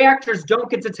gay actors don't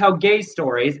get to tell gay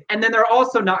stories, and then they're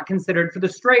also not considered for the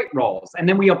straight roles. And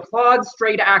then we applaud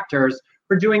straight actors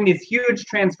for doing this huge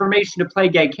transformation to play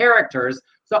gay characters.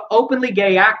 So openly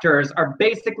gay actors are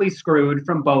basically screwed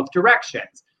from both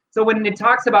directions. So when it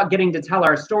talks about getting to tell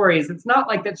our stories, it's not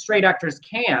like that straight actors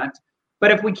can't,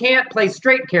 but if we can't play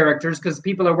straight characters because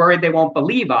people are worried they won't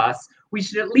believe us, we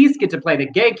should at least get to play the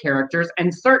gay characters,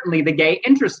 and certainly the gay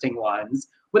interesting ones,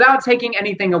 without taking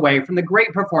anything away from the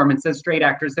great performances straight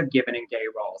actors have given in gay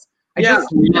roles. I just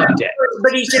loved it.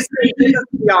 But he just gave us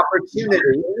the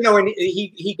opportunity, you know, and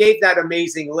he gave that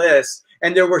amazing list,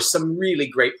 and there were some really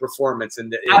great performances in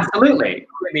the. Absolutely. Don't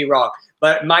get me wrong,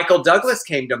 but Michael Douglas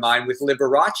came to mind with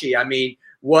Liberace. I mean,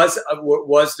 was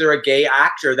there a gay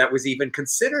actor that was even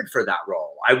considered for that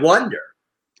role? I wonder.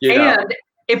 You know? And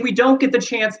if we don't get the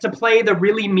chance to play the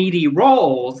really meaty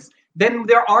roles, then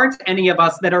there aren't any of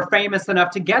us that are famous enough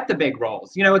to get the big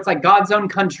roles. You know, it's like God's Own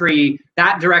Country.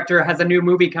 That director has a new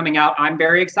movie coming out I'm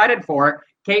very excited for.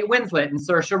 Kate Winslet and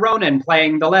Saoirse Ronan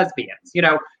playing the lesbians. You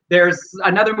know, there's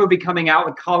another movie coming out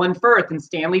with Colin Firth and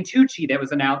Stanley Tucci that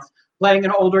was announced playing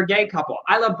an older gay couple.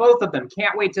 I love both of them.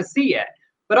 Can't wait to see it.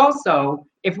 But also,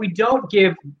 if we don't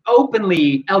give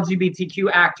openly LGBTQ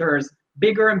actors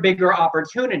bigger and bigger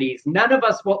opportunities, none of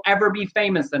us will ever be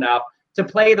famous enough to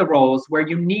play the roles where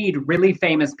you need really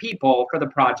famous people for the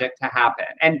project to happen.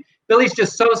 And Billy's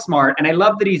just so smart, and I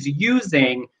love that he's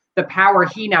using the power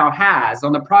he now has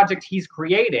on the project he's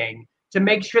creating to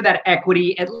make sure that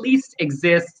equity at least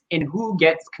exists in who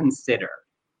gets considered.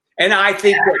 And I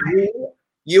think that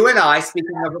you and I,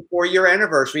 speaking of a 4-year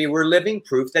anniversary, we're living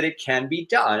proof that it can be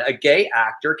done. A gay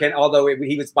actor can, although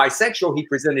he was bisexual, he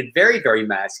presented very, very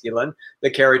masculine, the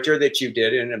character that you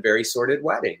did in A Very Sordid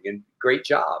Wedding. And great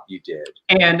job you did.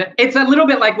 And it's a little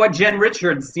bit like what Jen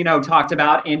Richards, you know, talked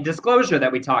about in Disclosure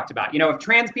that we talked about. You know, if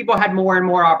trans people had more and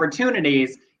more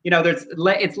opportunities, you know, it's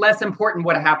less important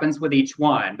what happens with each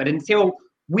one. But until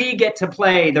we get to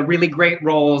play the really great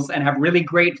roles and have really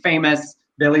great, famous,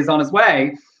 Billy's on his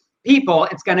way, people,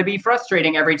 it's going to be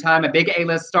frustrating every time a big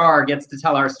A-list star gets to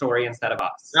tell our story instead of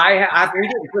us.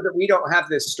 We don't have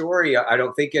this story, I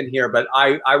don't think, in here, but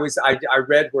I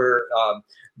read where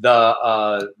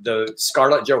the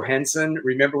Scarlett Johansson,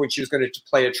 remember when she was going to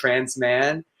play a trans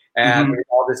man, and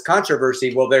all this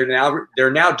controversy. Well, they're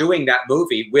now doing that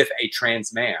movie with a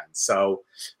trans man. So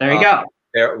there you go.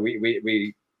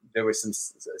 There was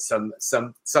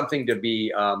something to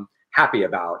be happy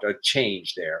about, a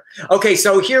change there. Okay,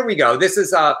 so here we go. This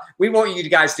is we want you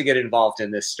guys to get involved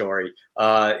in this story,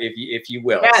 if you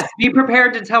will. Yes, be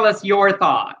prepared to tell us your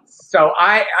thoughts. So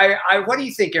what do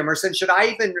you think, Emerson? Should I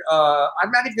even?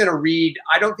 I'm not even going to read.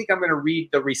 I don't think I'm going to read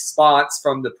the response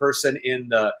from the person in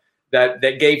the that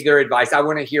gave their advice. I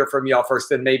want to hear from y'all first.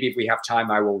 Then maybe if we have time,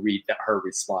 I will read her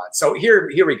response. So here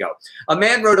we go. A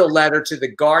man wrote a letter to The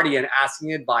Guardian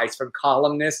asking advice from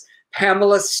columnist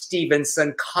Pamela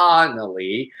Stevenson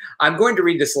Connolly. I'm going to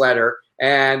read this letter,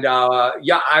 and I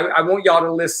want y'all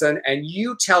to listen, and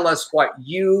you tell us what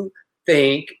you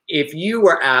think if you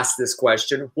were asked this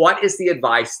question. What is the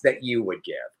advice that you would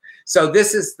give? So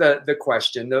this is the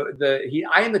question.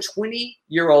 I am a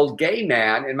 20-year-old gay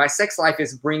man, and my sex life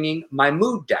is bringing my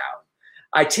mood down.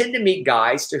 I tend to meet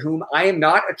guys to whom I am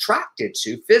not attracted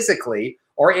to physically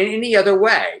or in any other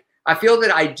way. I feel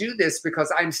that I do this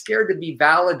because I'm scared to be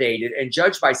validated and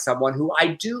judged by someone who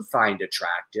I do find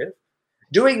attractive.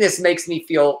 Doing this makes me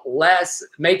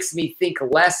think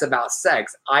less about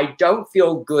sex. I don't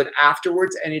feel good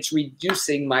afterwards, and it's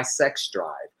reducing my sex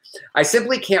drive. I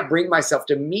simply can't bring myself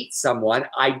to meet someone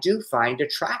I do find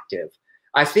attractive.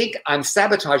 I think I'm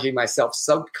sabotaging myself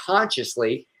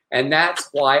subconsciously, and that's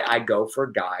why I go for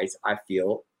guys I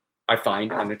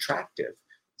find unattractive.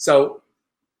 So,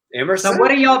 Emerson? So what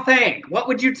do y'all think? What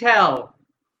would you tell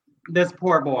this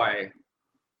poor boy?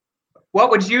 What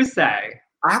would you say?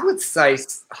 I would say,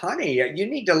 honey, you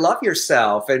need to love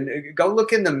yourself and go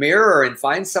look in the mirror and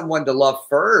find someone to love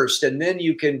first, and then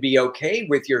you can be okay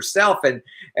with yourself and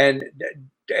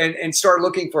start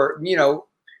looking for,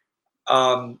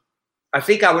 I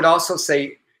think I would also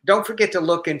say, don't forget to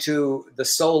look into the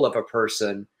soul of a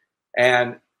person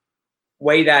and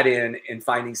weigh that in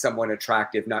finding someone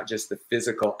attractive, not just the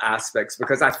physical aspects,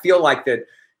 because I feel like that,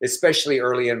 especially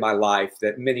early in my life,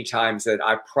 that many times that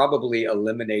I probably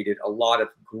eliminated a lot of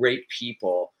great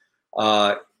people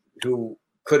who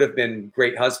could have been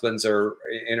great husbands or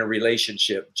in a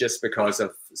relationship just because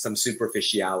of some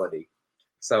superficiality.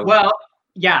 So, well,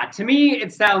 yeah, to me,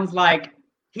 it sounds like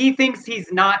he thinks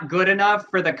he's not good enough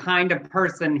for the kind of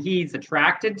person he's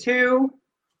attracted to.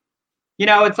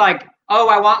 It's like, oh,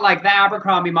 I want like the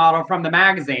Abercrombie model from the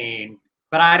magazine,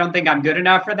 but I don't think I'm good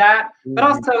enough for that. Mm-hmm. But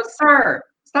also, sir,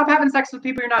 stop having sex with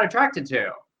people you're not attracted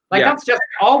to. Like, that's just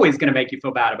always going to make you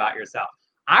feel bad about yourself.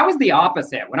 I was the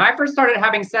opposite. When I first started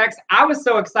having sex, I was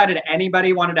so excited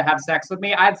anybody wanted to have sex with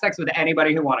me. I had sex with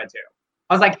anybody who wanted to.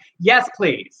 I was like, yes,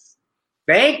 please.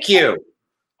 Thank you.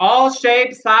 All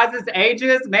shapes, sizes,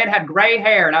 ages. Man had gray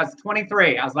hair and I was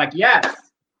 23. I was like, yes,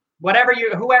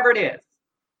 whoever it is.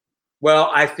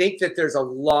 Well, I think that there's a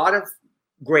lot of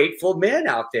grateful men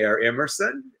out there,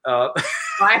 Emerson. I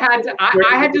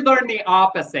had to learn the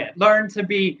opposite, learn to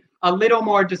be a little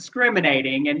more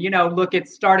discriminating and, look at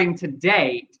starting to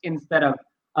date instead of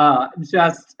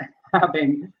just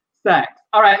having sex.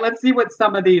 All right, let's see what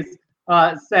some of these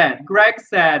said. Greg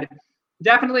said,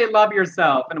 definitely love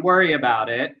yourself and worry about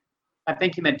it. I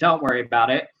think he meant don't worry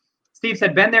about it. Steve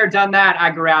said, been there, done that.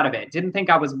 I grew out of it. Didn't think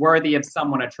I was worthy of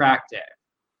someone attractive.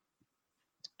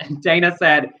 And Dana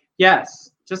said, yes,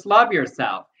 just love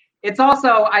yourself. It's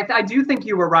also, I do think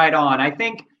you were right on. I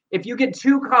think if you get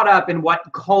too caught up in what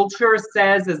culture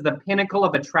says is the pinnacle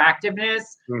of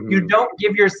attractiveness, you don't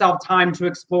give yourself time to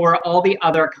explore all the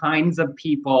other kinds of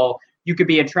people you could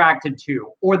be attracted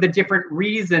to, or the different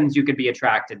reasons you could be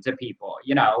attracted to people.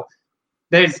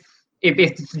 If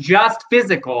it's just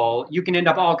physical, you can end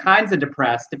up all kinds of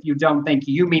depressed if you don't think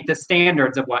you meet the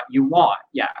standards of what you want.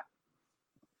 Yeah.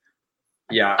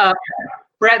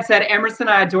 Brett said, Emerson,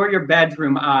 I adore your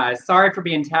bedroom eyes. Sorry for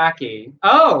being tacky.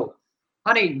 Oh,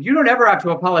 honey, you don't ever have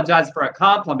to apologize for a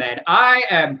compliment. I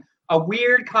am a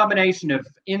weird combination of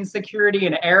insecurity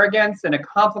and arrogance, and a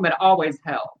compliment always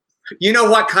helps. You know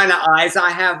what kind of eyes I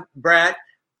have, Brett?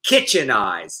 Kitchen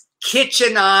eyes.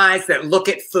 Kitchen eyes that look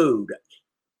at food.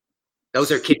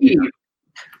 Those are kitchen eyes.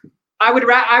 I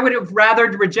would have rather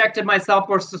rejected myself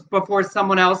before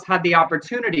someone else had the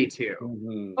opportunity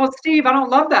to. Oh, Steve, I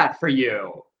don't love that for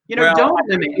you. Don't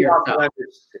limit yourself.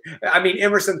 I mean,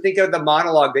 Emerson, think of the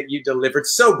monologue that you delivered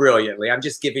so brilliantly. I'm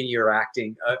just giving you your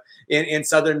acting in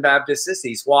Southern Baptist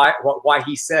Sissies. Why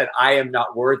he said, I am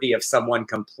not worthy of someone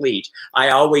complete. I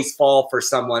always fall for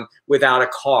someone without a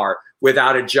car,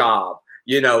 without a job,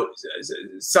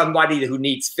 somebody who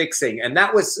needs fixing. And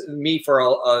that was me for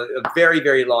a very,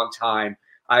 very long time.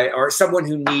 Or someone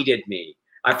who needed me.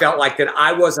 I felt like that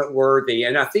I wasn't worthy.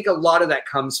 And I think a lot of that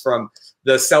comes from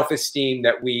the self-esteem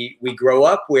that we grow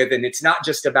up with. And it's not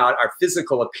just about our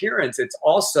physical appearance. It's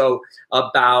also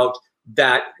about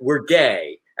that we're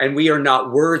gay and we are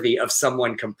not worthy of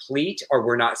someone complete, or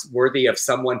we're not worthy of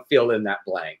someone fill in that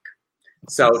blank.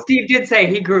 So Steve did say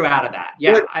he grew out of that.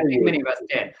 Yeah, I think many of us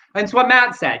did. And it's what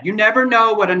Matt said. You never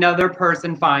know what another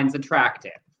person finds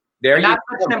attractive. And that's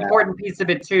such an important piece of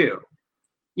it too.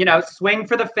 Swing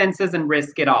for the fences and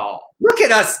risk it all. Look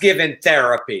at us giving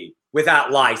therapy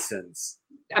without license.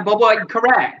 But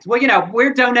correct. Well,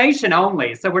 we're donation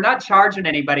only, so we're not charging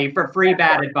anybody for free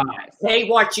bad advice. Pay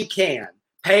what you can.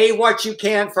 Pay what you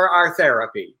can for our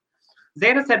therapy.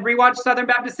 Xana said, rewatch Southern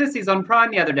Baptist Sissies on Prime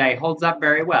the other day. Holds up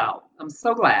very well. I'm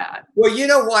so glad. Well, you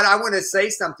know what? I want to say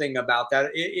something about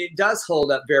that. It does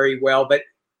hold up very well, but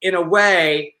in a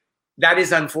way, that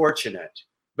is unfortunate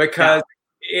because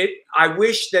I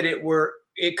wish that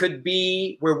it could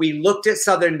be where we looked at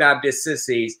Southern Baptist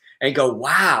Sissies and go,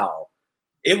 wow,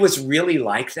 it was really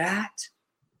like that.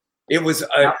 It was,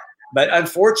 but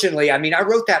unfortunately, I mean, I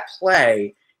wrote that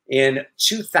play in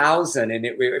 2000 and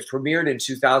it premiered in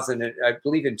 2000, I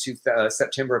believe in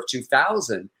September of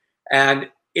 2000. and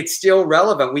it's still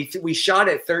relevant. We shot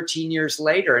it 13 years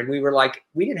later, and we were like,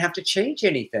 we didn't have to change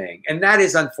anything, and that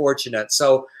is unfortunate.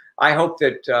 So I hope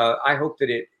that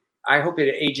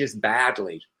it ages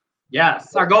badly.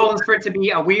 Yes, our goal is for it to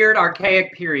be a weird,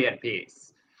 archaic period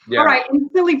piece. Yeah. All right, in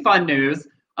silly fun news,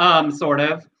 sort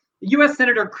of. U.S.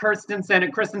 Senator Kristen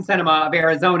Sinema of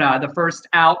Arizona, the first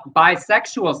out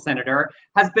bisexual senator,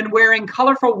 has been wearing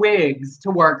colorful wigs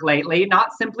to work lately,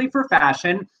 not simply for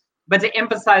fashion, but to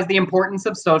emphasize the importance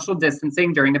of social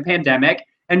distancing during the pandemic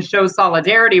and show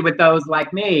solidarity with those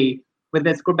like me, with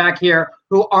this group back here,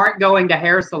 who aren't going to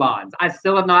hair salons. I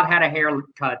still have not had a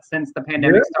haircut since the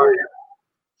pandemic started.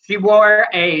 She wore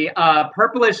a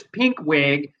purplish pink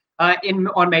wig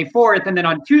on May 4th, and then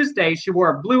on Tuesday, she wore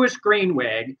a bluish green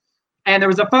wig. And there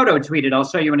was a photo tweeted, I'll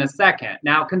show you in a second.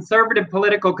 Now, conservative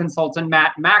political consultant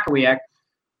Matt Makowiak,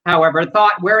 however,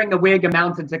 thought wearing the wig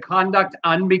amounted to conduct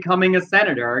unbecoming a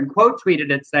senator and quote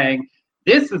tweeted it saying,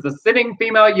 "This is a sitting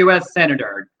female U.S.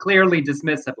 senator," clearly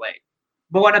dismissively.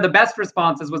 But one of the best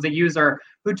responses was a user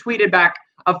who tweeted back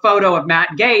a photo of Matt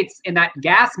Gaetz in that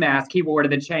gas mask he wore to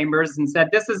the chambers and said,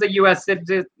 "This is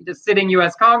a sitting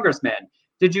U.S. congressman.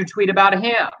 Did you tweet about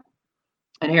him?"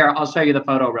 And here, I'll show you the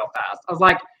photo real fast. I was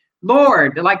like,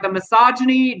 Lord, like the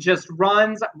misogyny just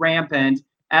runs rampant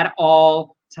at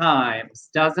all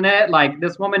times, doesn't it? Like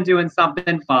this woman doing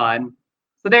something fun.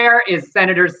 So there is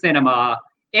Senator Sinema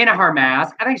in her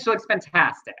mask. I think she looks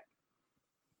fantastic.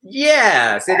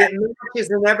 Yes, and it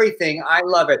matches and everything. I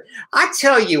love it. I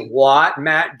tell you what,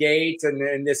 Matt Gaetz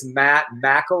and this Matt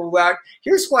Makowiak,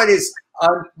 here's what is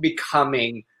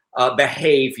unbecoming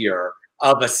behavior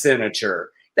of a senator.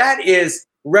 That is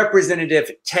Representative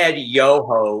Ted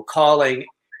Yoho calling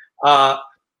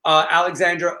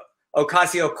Alexandra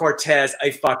Ocasio-Cortez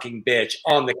a fucking bitch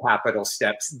on the Capitol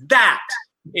steps. That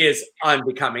is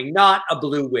unbecoming, not a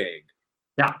blue wig.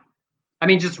 Yeah. I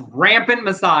mean, just rampant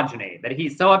misogyny that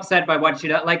he's so upset by what she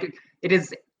does. Like, it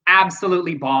is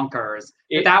absolutely bonkers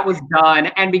that was done.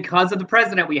 And because of the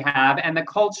president we have and the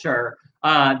culture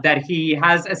that he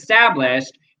has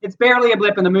established, it's barely a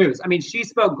blip in the moose. I mean, she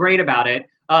spoke great about it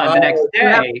the next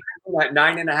day. Like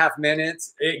 9.5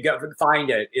 minutes. Find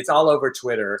it. It's all over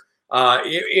Twitter.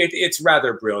 It's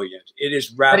rather brilliant. It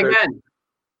is rather. But again,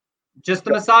 just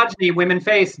the misogyny women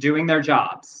face doing their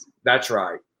jobs. That's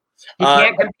right. You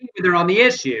can't compete with her on the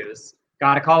issues.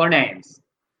 Got to call her names.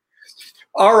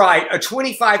 All right. A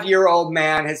 25-year-old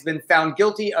man has been found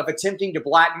guilty of attempting to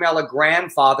blackmail a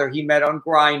grandfather he met on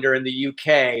Grindr in the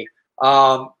UK.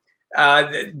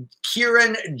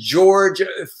 Kieran George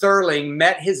Thurling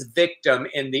met his victim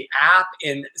in the app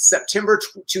in September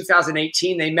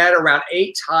 2018. They met around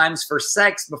 8 times for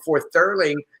sex before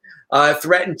Thurling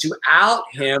threatened to out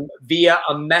him via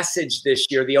a message this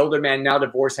year. The older man, now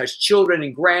divorced, has children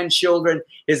and grandchildren.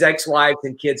 His ex-wives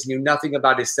and kids knew nothing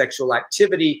about his sexual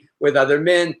activity with other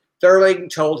men. Thurling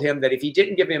told him that if he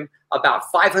didn't give him about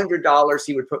 $500,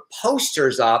 he would put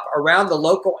posters up around the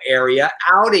local area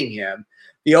outing him.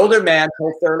 The older man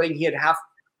told Thurling he'd have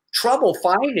trouble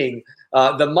finding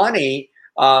the money,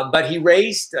 but he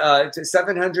raised to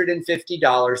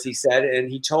 $750, he said, and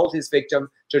he told his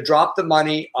victim to drop the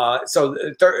money. So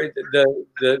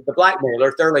the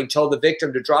blackmailer, Thurling, told the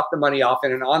victim to drop the money off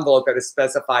in an envelope at a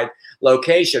specified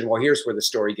location. Well, here's where the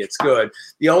story gets good.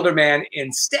 The older man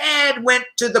instead went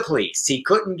to the police. He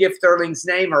couldn't give Thurling's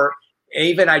name or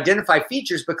even identify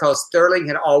features because Thurling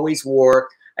had always wore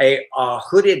a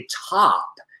hooded top,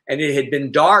 and it had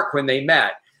been dark when they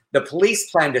met. The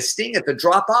police planned a sting at the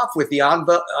drop-off with the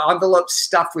envelope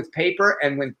stuffed with paper,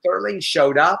 and when Thurling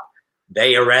showed up,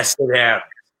 they arrested him.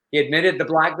 He admitted the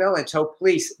blackmail and told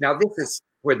police. Now, this is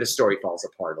where the story falls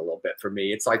apart a little bit for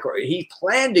me. It's like he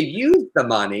planned to use the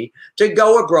money to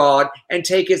go abroad and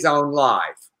take his own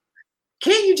life.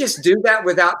 Can't you just do that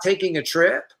without taking a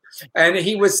trip? And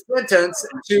he was sentenced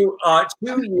to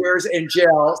 2 years in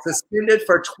jail, suspended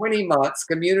for 20 months,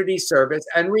 community service,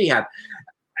 and rehab.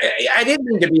 I didn't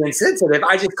mean to be insensitive.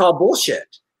 I just call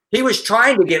bullshit. He was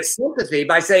trying to get sympathy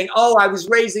by saying, oh, I was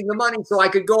raising the money so I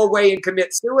could go away and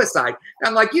commit suicide. And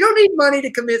I'm like, you don't need money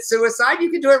to commit suicide. You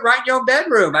can do it right in your own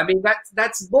bedroom. I mean,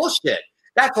 that's bullshit.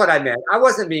 That's what I meant. I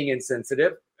wasn't being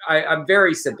insensitive. I'm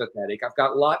very sympathetic. I've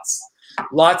got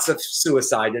lots of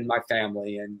suicide in my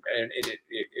family, and it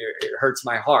hurts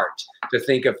my heart to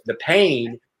think of the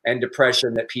pain and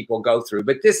depression that people go through.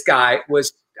 But this guy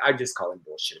was, I just call him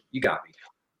bullshit. You got me.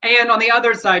 And on the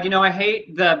other side, I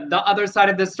hate the other side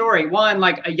of this story. One,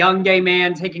 like a young gay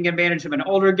man taking advantage of an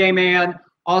older gay man.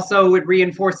 Also, it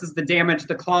reinforces the damage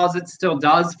the closet still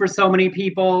does for so many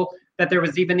people, that there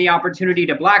was even the opportunity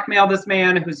to blackmail this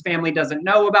man whose family doesn't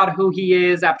know about who he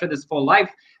is after this full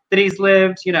life that he's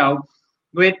lived, you know,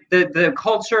 with the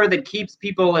culture that keeps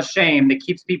people ashamed, that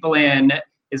keeps people in,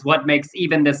 is what makes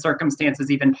even this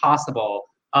circumstances even possible.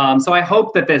 So I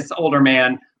hope that this older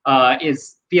man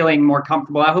is feeling more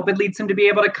comfortable. I hope it leads him to be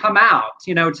able to come out,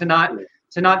 you know, to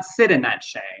not sit in that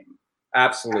shame.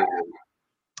 Absolutely.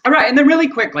 All right, and then really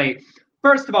quickly,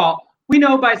 first of all, we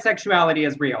know bisexuality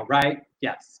is real, right?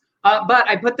 Yes. But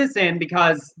I put this in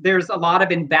because there's a lot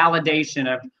of invalidation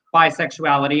of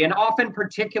bisexuality, and often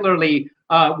particularly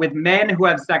with men who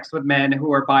have sex with men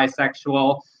who are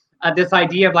bisexual, this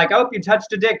idea of like, oh, if you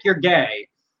touched a dick, you're gay.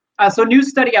 So a new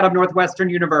study out of Northwestern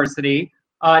University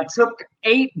took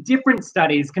 8 different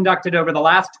studies conducted over the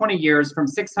last 20 years from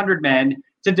 600 men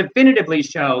to definitively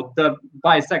show the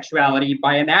bisexuality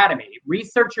by anatomy.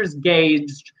 Researchers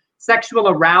gauged sexual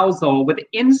arousal with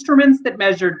instruments that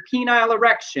measured penile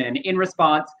erection in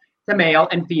response to male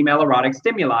and female erotic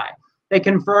stimuli. They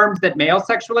confirmed that male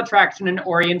sexual attraction and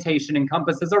orientation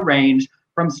encompasses a range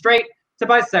from straight to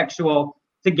bisexual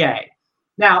to gay.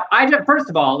 Now, first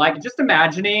of all, like just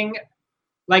imagining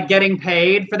like getting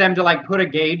paid for them to like put a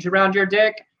gauge around your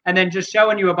dick and then just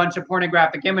showing you a bunch of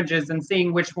pornographic images and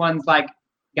seeing which ones like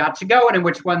got you going and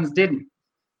which ones didn't.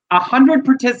 100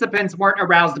 participants weren't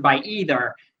aroused by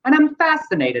either. And I'm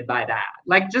fascinated by that.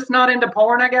 Like just not into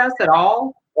porn, I guess, at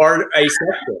all. Or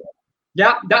asexual.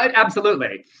 Yeah,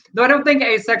 absolutely. Though I don't think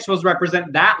asexuals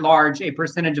represent that large a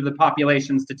percentage of the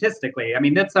population statistically. I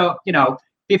mean, that's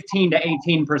 15 to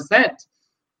 18%.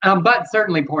 But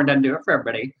certainly porn doesn't do it for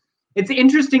everybody. It's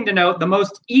interesting to note the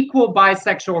most equal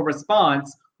bisexual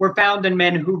response were found in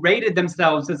men who rated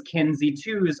themselves as Kinsey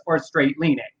 2s or straight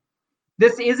leaning.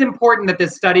 This is important that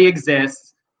this study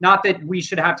exists, not that we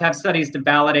should have to have studies to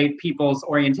validate people's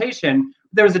orientation.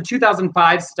 There was a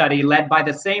 2005 study led by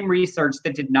the same research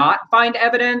that did not find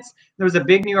evidence. There was a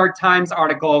big New York Times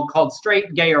article called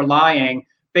Straight, Gay, or Lying,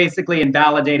 basically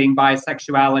invalidating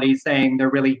bisexuality, saying they're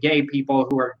really gay people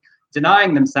who are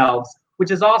denying themselves,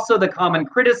 which is also the common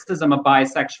criticism of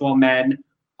bisexual men,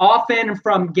 often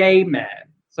from gay men.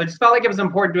 So I just felt like it was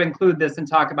important to include this and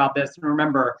talk about this. And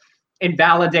remember,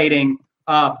 invalidating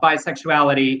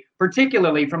bisexuality,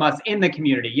 particularly from us in the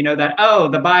community, you know, that, oh,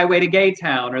 the bi way to gay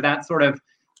town, or that sort of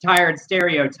tired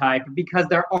stereotype, because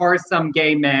there are some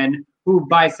gay men who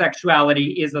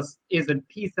bisexuality is a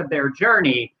piece of their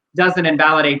journey, doesn't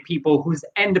invalidate people whose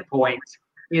endpoint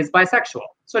is bisexual.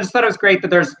 So I just thought it was great that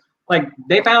there's like,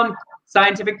 they found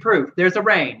scientific proof. There's a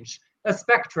range, a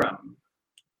spectrum,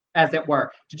 as it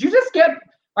were. Did you just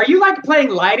are you like playing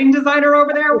lighting designer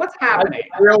over there? What's happening?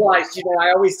 I realized, you know,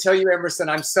 I always tell you, Emerson,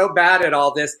 I'm so bad at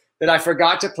all this that I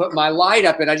forgot to put my light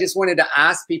up, and I just wanted to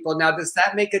ask people, now, does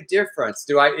that make a difference?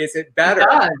 Is it better? It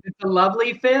does. It's a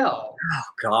lovely fill. Oh,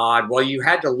 God. Well, you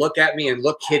had to look at me and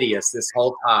look hideous this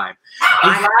whole time.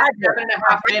 I had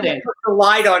 7.5 minutes. Put the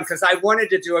light on because I wanted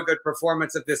to do a good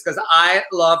performance of this because I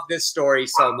love this story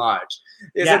so much.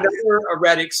 It's another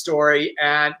erotic story,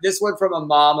 and this one from a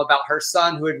mom about her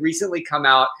son who had recently come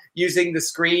out using the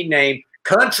screen name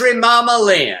Country Mama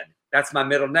Lynn. That's my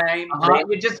middle name.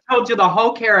 We just told you the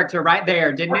whole character right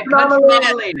there, didn't it? Country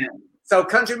Mama Lynn. So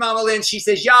Country Mama Lynn, she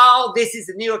says, y'all, this is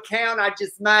a new account I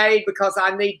just made because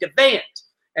I need to vent,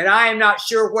 and I am not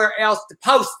sure where else to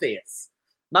post this.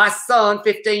 My son,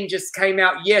 15, just came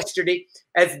out yesterday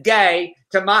as gay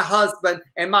to my husband,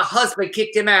 and my husband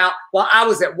kicked him out while I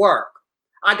was at work.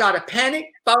 I got a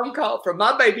panic phone call from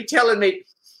my baby telling me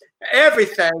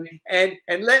everything, and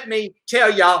let me tell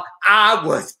y'all, I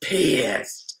was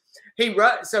pissed.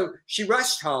 So she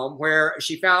rushed home where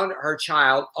she found her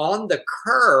child on the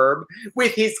curb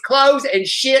with his clothes and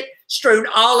shit strewn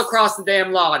all across the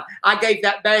damn lawn. I gave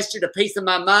that bastard a piece of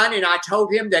my mind, and I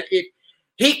told him that if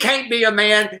he can't be a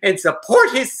man and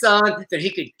support his son, that he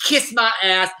could kiss my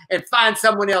ass and find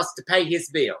someone else to pay his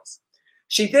bills.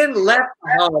 She then left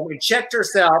home and checked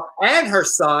herself and her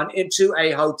son into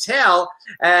a hotel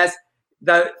as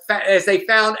they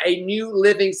found a new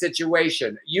living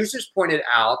situation. Users pointed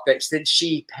out that since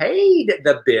she paid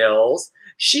the bills,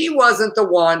 she wasn't the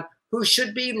one who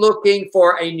should be looking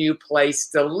for a new place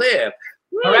to live.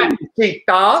 Correct. She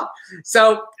thought.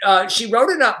 So she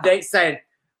wrote an update saying,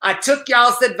 I took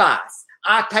y'all's advice.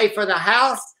 I pay for the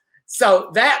house.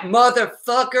 So that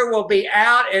motherfucker will be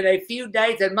out in a few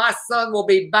days and my son will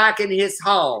be back in his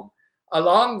home.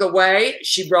 Along the way,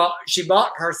 she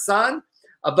bought her son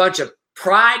a bunch of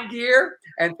pride gear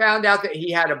and found out that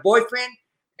he had a boyfriend,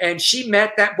 and she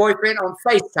met that boyfriend on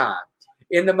FaceTime.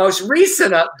 In the most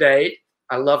recent update,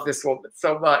 I love this woman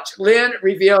so much, Lynn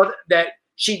revealed that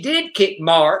she did kick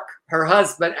Mark, her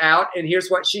husband, out, and here's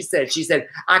what she said. She said,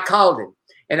 I called him,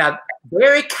 and I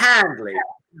very kindly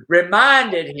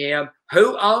reminded him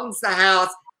who owns the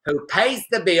house, who pays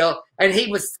the bill, and he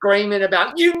was screaming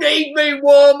about, you need me,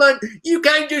 woman. You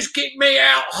can't just kick me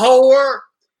out, whore.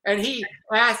 And he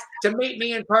asked to meet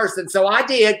me in person. So I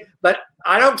did, but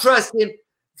I don't trust him.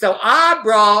 So I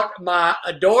brought my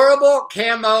adorable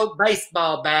camo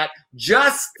baseball bat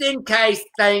just in case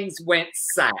things went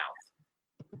south.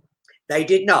 They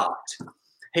did not.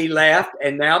 He left,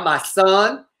 and now my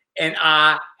son and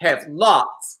I have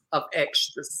lots of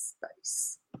extra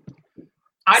space.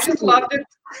 I just loved it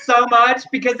so much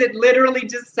because it literally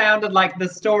just sounded like the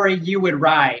story you would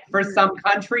write for some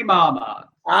country mama.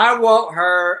 I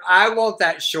want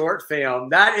that short film.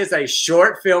 That is a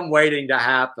short film waiting to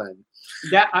happen.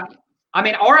 Yeah, I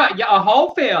mean, or a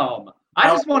whole film. I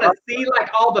just want to see like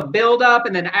all the buildup,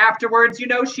 and then afterwards, you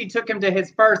know, she took him to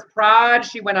his first Pride.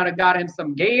 She went out and got him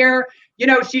some gear. You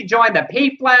know, she joined the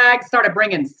P flag, started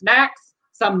bringing snacks,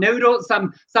 some noodles,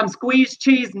 some squeezed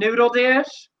cheese noodle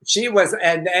dish. She was,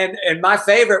 and my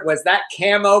favorite was that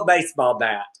camo baseball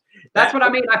bat. That's what I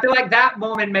mean. I feel like that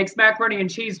woman makes macaroni and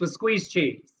cheese with squeezed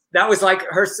cheese. That was like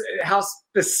how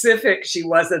specific she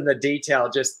was in the detail,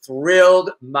 just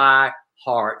thrilled my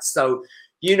heart. So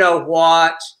you know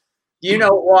what,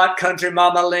 Country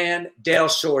Mama Lynn, Dale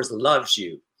Shores loves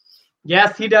you.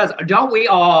 Yes, he does. Don't we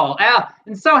all?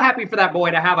 I'm so happy for that boy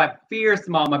to have a fierce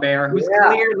mama bear who's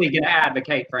clearly going to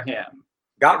advocate for him.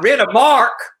 Got rid of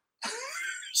Mark.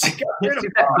 She got rid of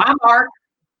Mark.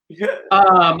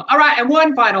 All right, and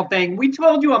one final thing. We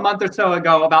told you a month or so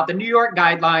ago about the New York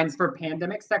guidelines for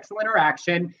pandemic sexual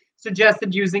interaction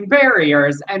suggested using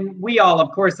barriers, and we all,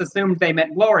 of course, assumed they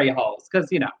meant glory holes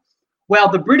because, you know. Well,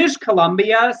 the British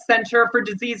Columbia Center for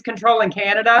Disease Control in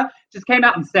Canada just came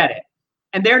out and said it.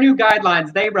 And their new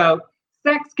guidelines, they wrote,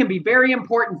 sex can be very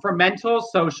important for mental,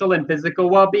 social, and physical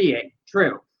well-being.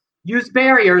 True. Use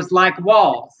barriers like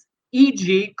walls,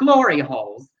 e.g. glory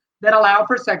holes, that allow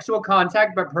for sexual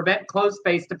contact but prevent close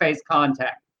face-to-face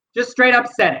contact. Just straight up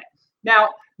said it. Now,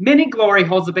 many glory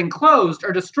holes have been closed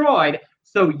or destroyed,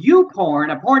 so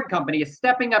YouPorn, a porn company, is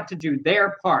stepping up to do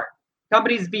their part.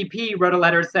 Company's VP wrote a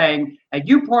letter saying, at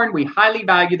YouPorn, we highly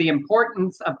value the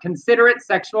importance of considerate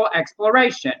sexual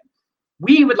exploration.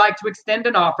 We would like to extend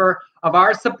an offer of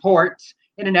our support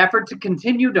in an effort to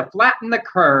continue to flatten the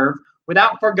curve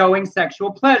without foregoing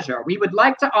sexual pleasure. We would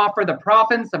like to offer the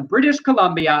province of British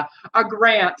Columbia a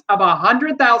grant of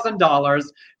 $100,000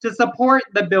 to support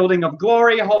the building of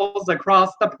glory holes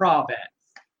across the province.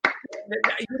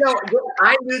 You know,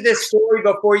 I knew this story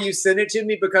before you sent it to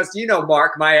me because, you know,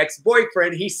 Mark, my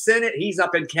ex-boyfriend, he sent it. He's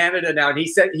up in Canada now. And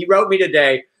he wrote me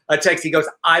today a text. He goes,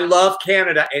 I love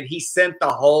Canada. And he sent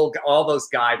all those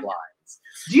guidelines.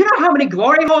 Do you know how many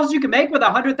glory holes you can make with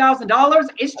 $100,000?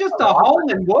 It's just a hole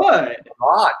in wood.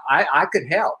 God, I could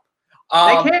help.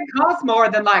 They can't cost more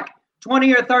than like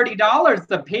 $20 or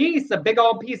 $30 a piece, a big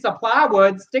old piece of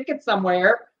plywood, stick it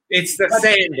somewhere. It's the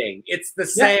sanding. It's the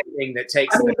sanding that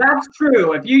takes. I mean, that's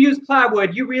true. If you use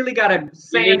plywood, you really got to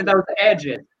sand those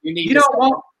edges. You don't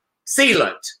want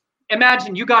sealant.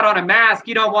 Imagine you got on a mask.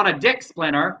 You don't want a dick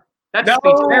splinter. That'd just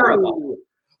be terrible.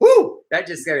 Woo! That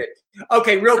just got it.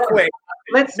 Okay, real quick.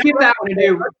 Let's skip that one and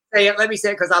do. Let me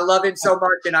say it because I love him so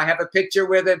much, and I have a picture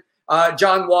with him.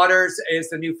 John Waters is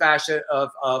the new fashion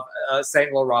of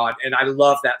Saint Laurent, and I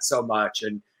love that so much.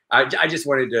 And I just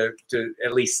wanted to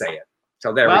at least say it.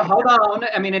 So there. Well, hold on.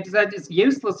 I mean, it's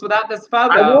useless without this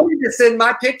photo. I wanted to send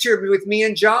my picture with me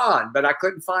and John, but I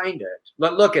couldn't find it.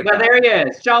 But look at that. There he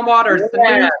is, John Waters, the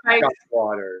new face John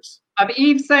Waters of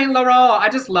Yves Saint Laurent. I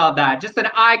just love that. Just an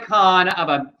icon of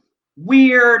a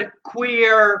weird,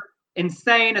 queer,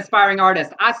 insane, aspiring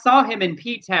artist. I saw him in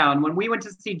P-Town when we went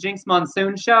to see Jinx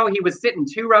Monsoon's show. He was sitting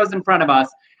 2 rows in front of us,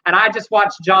 and I just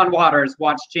watched John Waters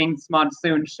watch Jinx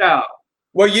Monsoon's show.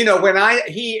 Well, you know, when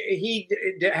he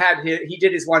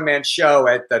did his one-man show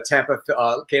at the Tampa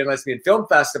Gay and Lesbian Film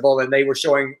Festival, and they were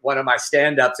showing one of my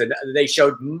stand-ups, and they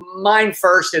showed mine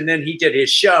first, and then he did his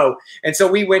show. And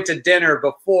so we went to dinner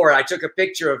before. I took a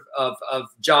picture of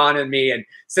John and me and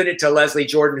sent it to Leslie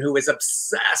Jordan, who was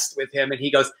obsessed with him, and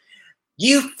he goes,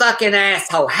 "You fucking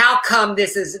asshole! How come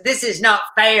this is not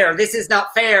fair? This is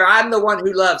not fair. I'm the one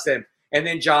who loves him." And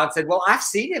then John said, "Well, I've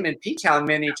seen him in P-Town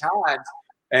many times,"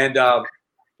 and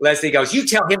Leslie goes, "You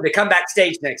tell him to come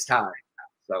backstage next time."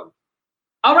 So,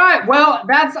 all right. Well,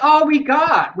 that's all we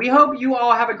got. We hope you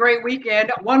all have a great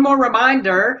weekend. One more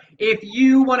reminder, if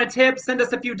you want a tip, send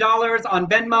us a few dollars on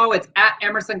Venmo. It's at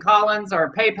Emerson Collins,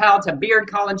 or PayPal to Beard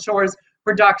Collins Shores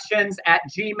Productions at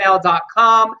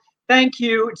gmail.com. Thank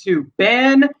you to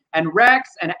Ben and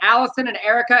Rex and Allison and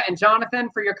Erica and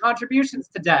Jonathan for your contributions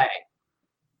today.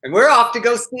 And we're off to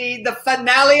go see the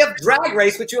finale of Drag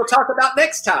Race, which we'll talk about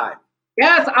next time.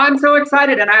 Yes, I'm so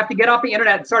excited, and I have to get off the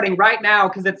internet starting right now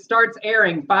because it starts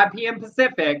airing 5 p.m.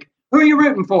 Pacific. Who are you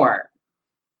rooting for?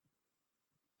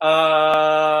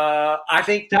 I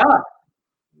think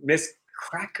Miss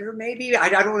Cracker, maybe. I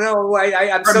don't know.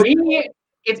 For me,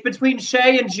 it's between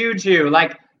Shay and Juju.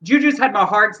 Like, Juju's had my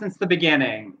heart since the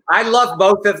beginning. I love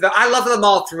both of them. I love them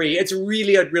all three. It's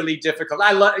really difficult.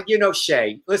 I love,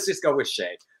 Shay. Let's just go with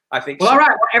Shay. I think. Well, all right.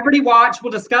 Well, everybody watch.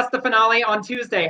 We'll discuss the finale on Tuesday.